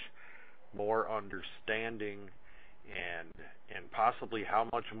much more understanding and possibly how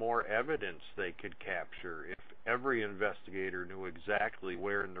much more evidence they could capture if every investigator knew exactly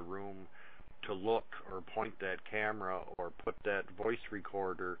where in the room to look or point that camera or put that voice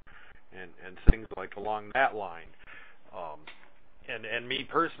recorder and things like along that line. And me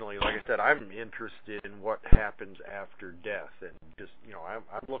personally, like I said, I'm interested in what happens after death, and just,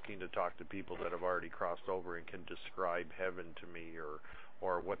 I'm looking to talk to people that have already crossed over and can describe heaven to me,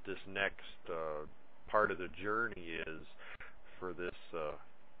 or what this next part of the journey is for this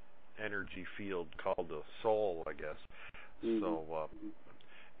energy field called the soul, I guess. So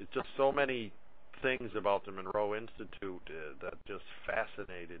it's just so many things about the Monroe Institute that just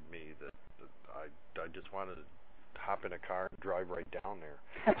fascinated me that I just wanted to hop in a car and drive right down there.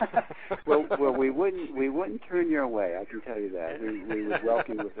 well, we wouldn't turn your way. I can tell you that. We would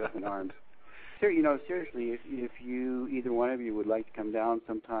welcome you with open arms. Seriously, if you, either one of you, would like to come down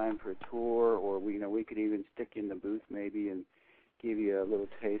sometime for a tour, or we could even stick you in the booth maybe and give you a little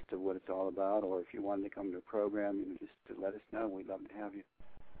taste of what it's all about, or if you wanted to come to a program, just to let us know. We'd love to have you.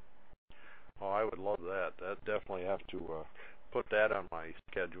 Oh, I would love that. That definitely have to put that on my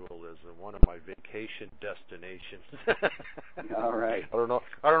schedule as one of my vacation destinations. All right. I don't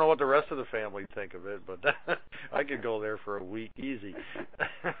know what the rest of the family think of it, but I could go there for a week easy.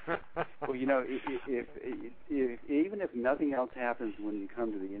 Well, if even if nothing else happens when you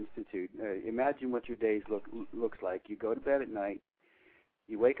come to the Institute, imagine what your days looks like. You go to bed at night,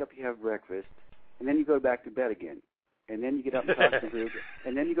 you wake up, you have breakfast, and then you go back to bed again. And then you get up and talk to the group,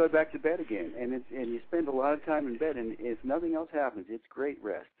 and then you go back to bed again, and you spend a lot of time in bed. And if nothing else happens, it's great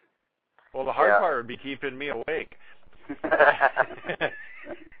rest. Well, the hard part would be keeping me awake.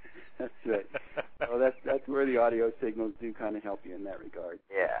 That's right. Well, that's where the audio signals do kind of help you in that regard.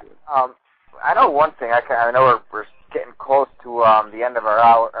 Yeah. Sure. I know one thing. I know we're getting close to the end of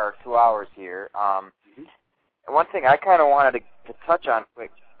our 2 hours here. And one thing I kind of wanted to touch on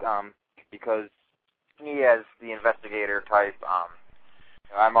quick, because me as the investigator type,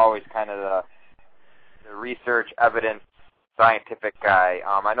 I'm always kind of the research, evidence, scientific guy.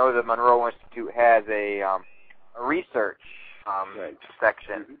 I know the Monroe Institute has a research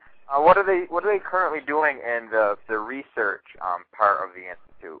section. What are they currently doing in the research part of the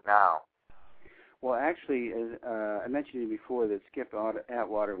Institute now? Well, actually, as I mentioned to you before, that Skip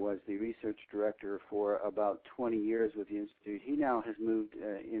Atwater was the research director for about 20 years with the Institute. He now has moved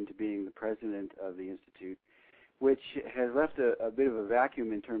into being the president of the Institute, which has left a bit of a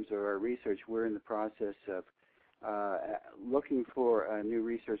vacuum in terms of our research. We're in the process of looking for a new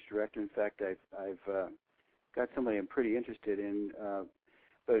research director. In fact, I've got somebody I'm pretty interested in.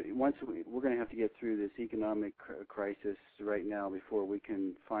 But once we're going to have to get through this economic crisis right now before we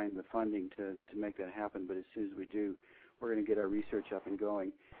can find the funding to make that happen. But as soon as we do, we're going to get our research up and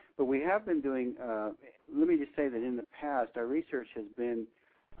going. But we have been doing, let me just say that in the past, our research has been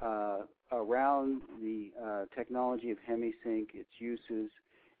around the technology of HemiSync, its uses,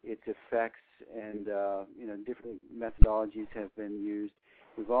 its effects, and different methodologies have been used.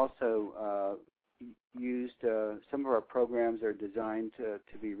 We've also used some of our programs are designed to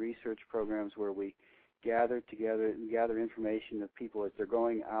be research programs where we gather information of people as they're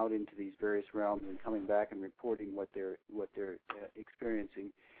going out into these various realms and coming back and reporting what they're experiencing.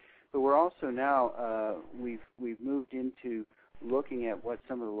 But we're also now we've moved into looking at what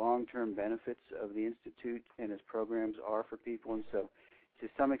some of the long-term benefits of the Institute and its programs are for people, and so to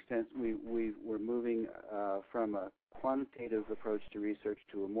some extent we're moving from a quantitative approach to research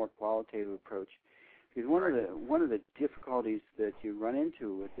to a more qualitative approach. Because one of the difficulties that you run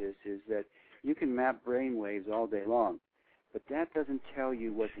into with this is that you can map brain waves all day long, but that doesn't tell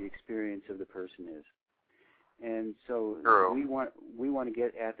you what the experience of the person is. And so we want to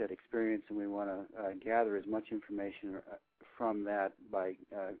get at that experience, and we want to gather as much information from that by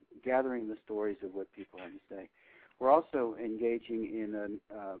gathering the stories of what people have to say. We're also engaging in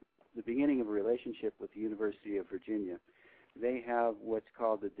the beginning of a relationship with the University of Virginia. They have what's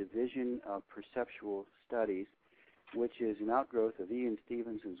called the Division of Perceptual Studies, which is an outgrowth of Ian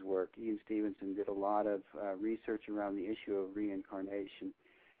Stevenson's work. Ian Stevenson did a lot of research around the issue of reincarnation.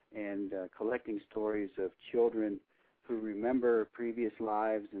 and collecting stories of children who remember previous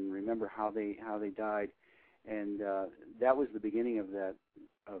lives and remember how they died, and that was the beginning of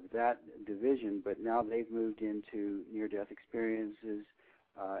that division. But now they've moved into near-death experiences,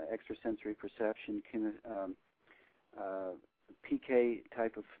 extrasensory perception, PK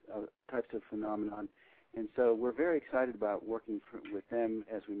types of phenomenon, and so we're very excited about working with them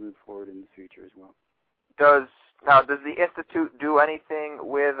as we move forward in the future as well. Does the Institute do anything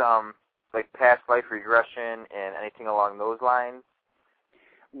with like past life regression and anything along those lines?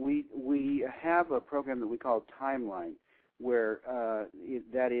 We have a program that we call Timeline, where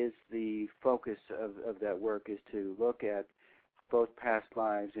that is the focus of that work, is to look at both past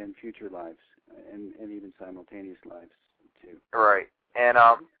lives and future lives, and even simultaneous lives too. Right. And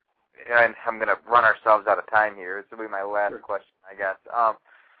I'm going to run ourselves out of time here. This will be my last question, I guess.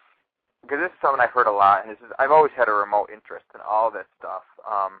 Because this is something I've heard a lot, and I've always had a remote interest in all this stuff.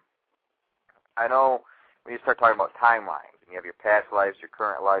 I know when you start talking about timelines, and you have your past lives, your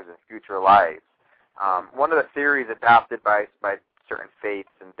current lives, and future lives, one of the theories adopted by certain faiths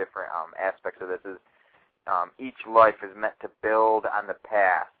and different aspects of this is each life is meant to build on the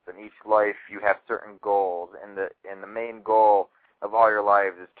past, and each life you have certain goals, and the main goal of all your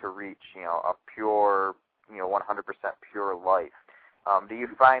lives is to reach, a pure, 100% pure life. Do you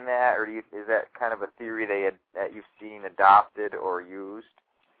find that, or is that kind of a theory that you've seen adopted or used?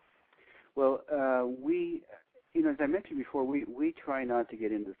 Well, we, as I mentioned before, we try not to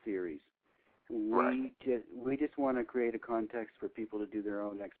get into theories. We just want to create a context for people to do their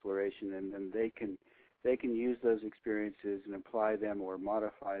own exploration, and then they can use those experiences and apply them or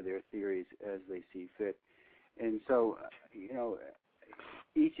modify their theories as they see fit. And so,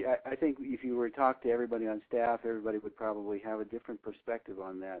 I think if you were to talk to everybody on staff, everybody would probably have a different perspective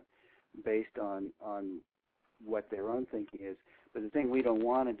on that based on what their own thinking is. But the thing we don't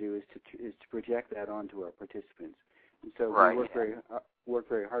want to do is to project that onto our participants. And so we work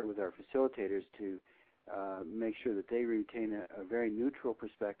very hard with our facilitators to make sure that they retain a very neutral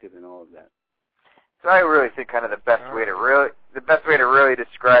perspective in all of that. So I really think kind of the best way to really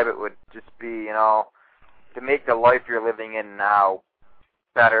describe it would just be, to make the life you're living in now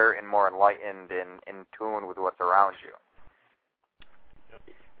better and more enlightened and in tune with what's around you.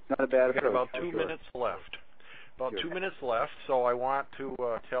 It's not a bad approach. We've got about 2 minutes left. Two minutes left, so I want to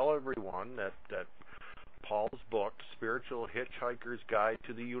tell everyone that Paul's book, Spiritual Hitchhiker's Guide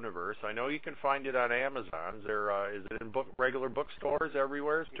to the Universe, I know you can find it on Amazon. Is it in regular bookstores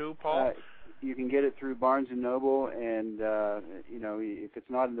everywhere too, Paul? You can get it through Barnes & Noble, and if it's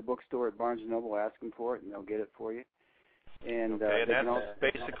not in the bookstore at Barnes & Noble, ask them for it, and they'll get it for you. And that's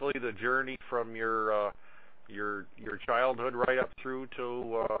basically the journey from your childhood right up through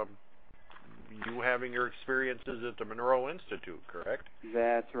to you having your experiences at the Monroe Institute, correct?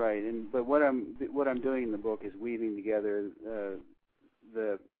 That's right. But what I'm doing in the book is weaving together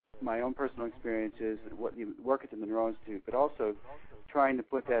my own personal experiences, what you work at the Monroe Institute, but also trying to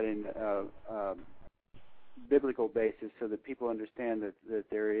put that in a biblical basis so that people understand that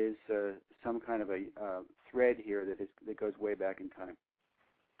there is some kind of a thread here that goes way back in time.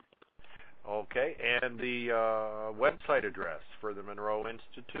 Okay, and the website address for the Monroe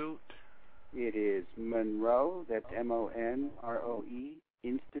Institute? It is Monroe, that's Monroe,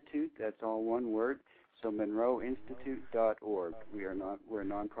 Institute, that's all one word, so monroeinstitute.org. We're a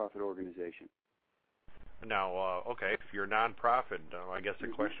nonprofit organization. Now, okay, if you're a nonprofit, I guess a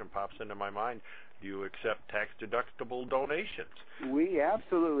question pops into my mind. Do you accept tax-deductible donations? We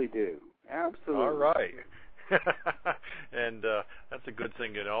absolutely do. Absolutely. All right. And that's a good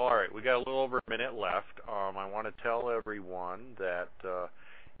thing to know. All right, we got a little over a minute left. I want to tell everyone that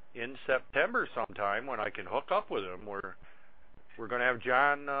in September sometime, when I can hook up with him, we're going to have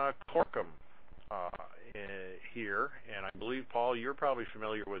John Corkum here, and I believe, Paul, you're probably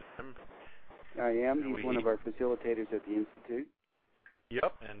familiar with him. I am. He's one of our facilitators at the Institute.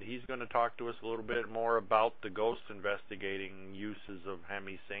 Yep, and he's going to talk to us a little bit more about the ghost investigating uses of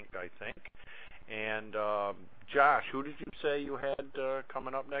HemiSync, I think. And Josh, who did you say you had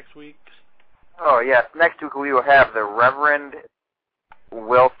coming up next week? Oh, yes. Next week we will have the Reverend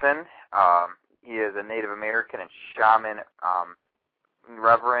Wilson. He is a Native American and shaman,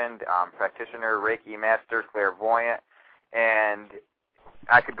 reverend, practitioner, Reiki master, clairvoyant, and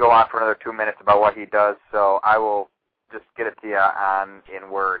I could go on for another 2 minutes about what he does, so I will just get it to you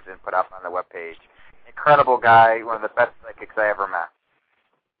in words and put up on the webpage. Incredible guy, one of the best psychics I ever met.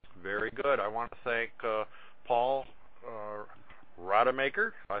 Very good. I want to thank Paul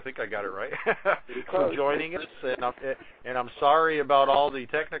Rademacher, I think I got it right, for joining us. And I'm sorry about all the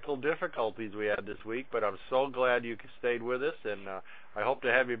technical difficulties we had this week, but I'm so glad you stayed with us, and I hope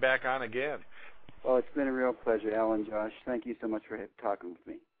to have you back on again. Well, it's been a real pleasure, Al and Josh. Thank you so much for talking with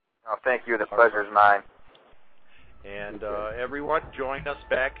me. Oh, thank you. The pleasure's mine. And everyone, join us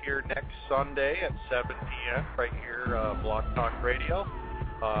back here next Sunday at 7 p.m. right here, Blog Talk Radio.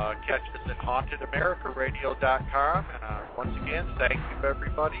 Catch us at HauntedAmericaRadio.com. And once again, thank you,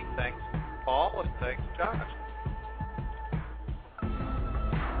 everybody. Thanks, Paul, and thanks, Josh.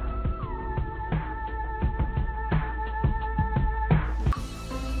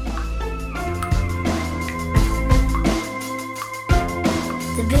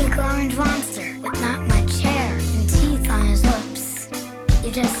 The big orange monster with not much hair and teeth on his lips. He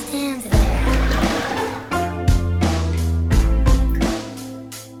just stands there.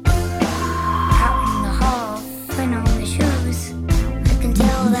 Out in the hall, putting on his shoes. I can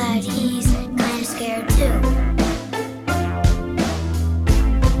tell that he's kinda scared too.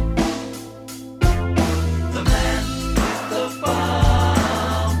 The man with the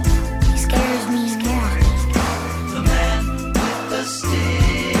bomb. He scares me more. The man with the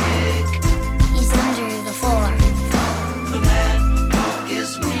stick. He's under the floor. The man who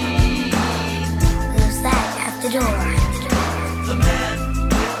is mean. Who's that at the door?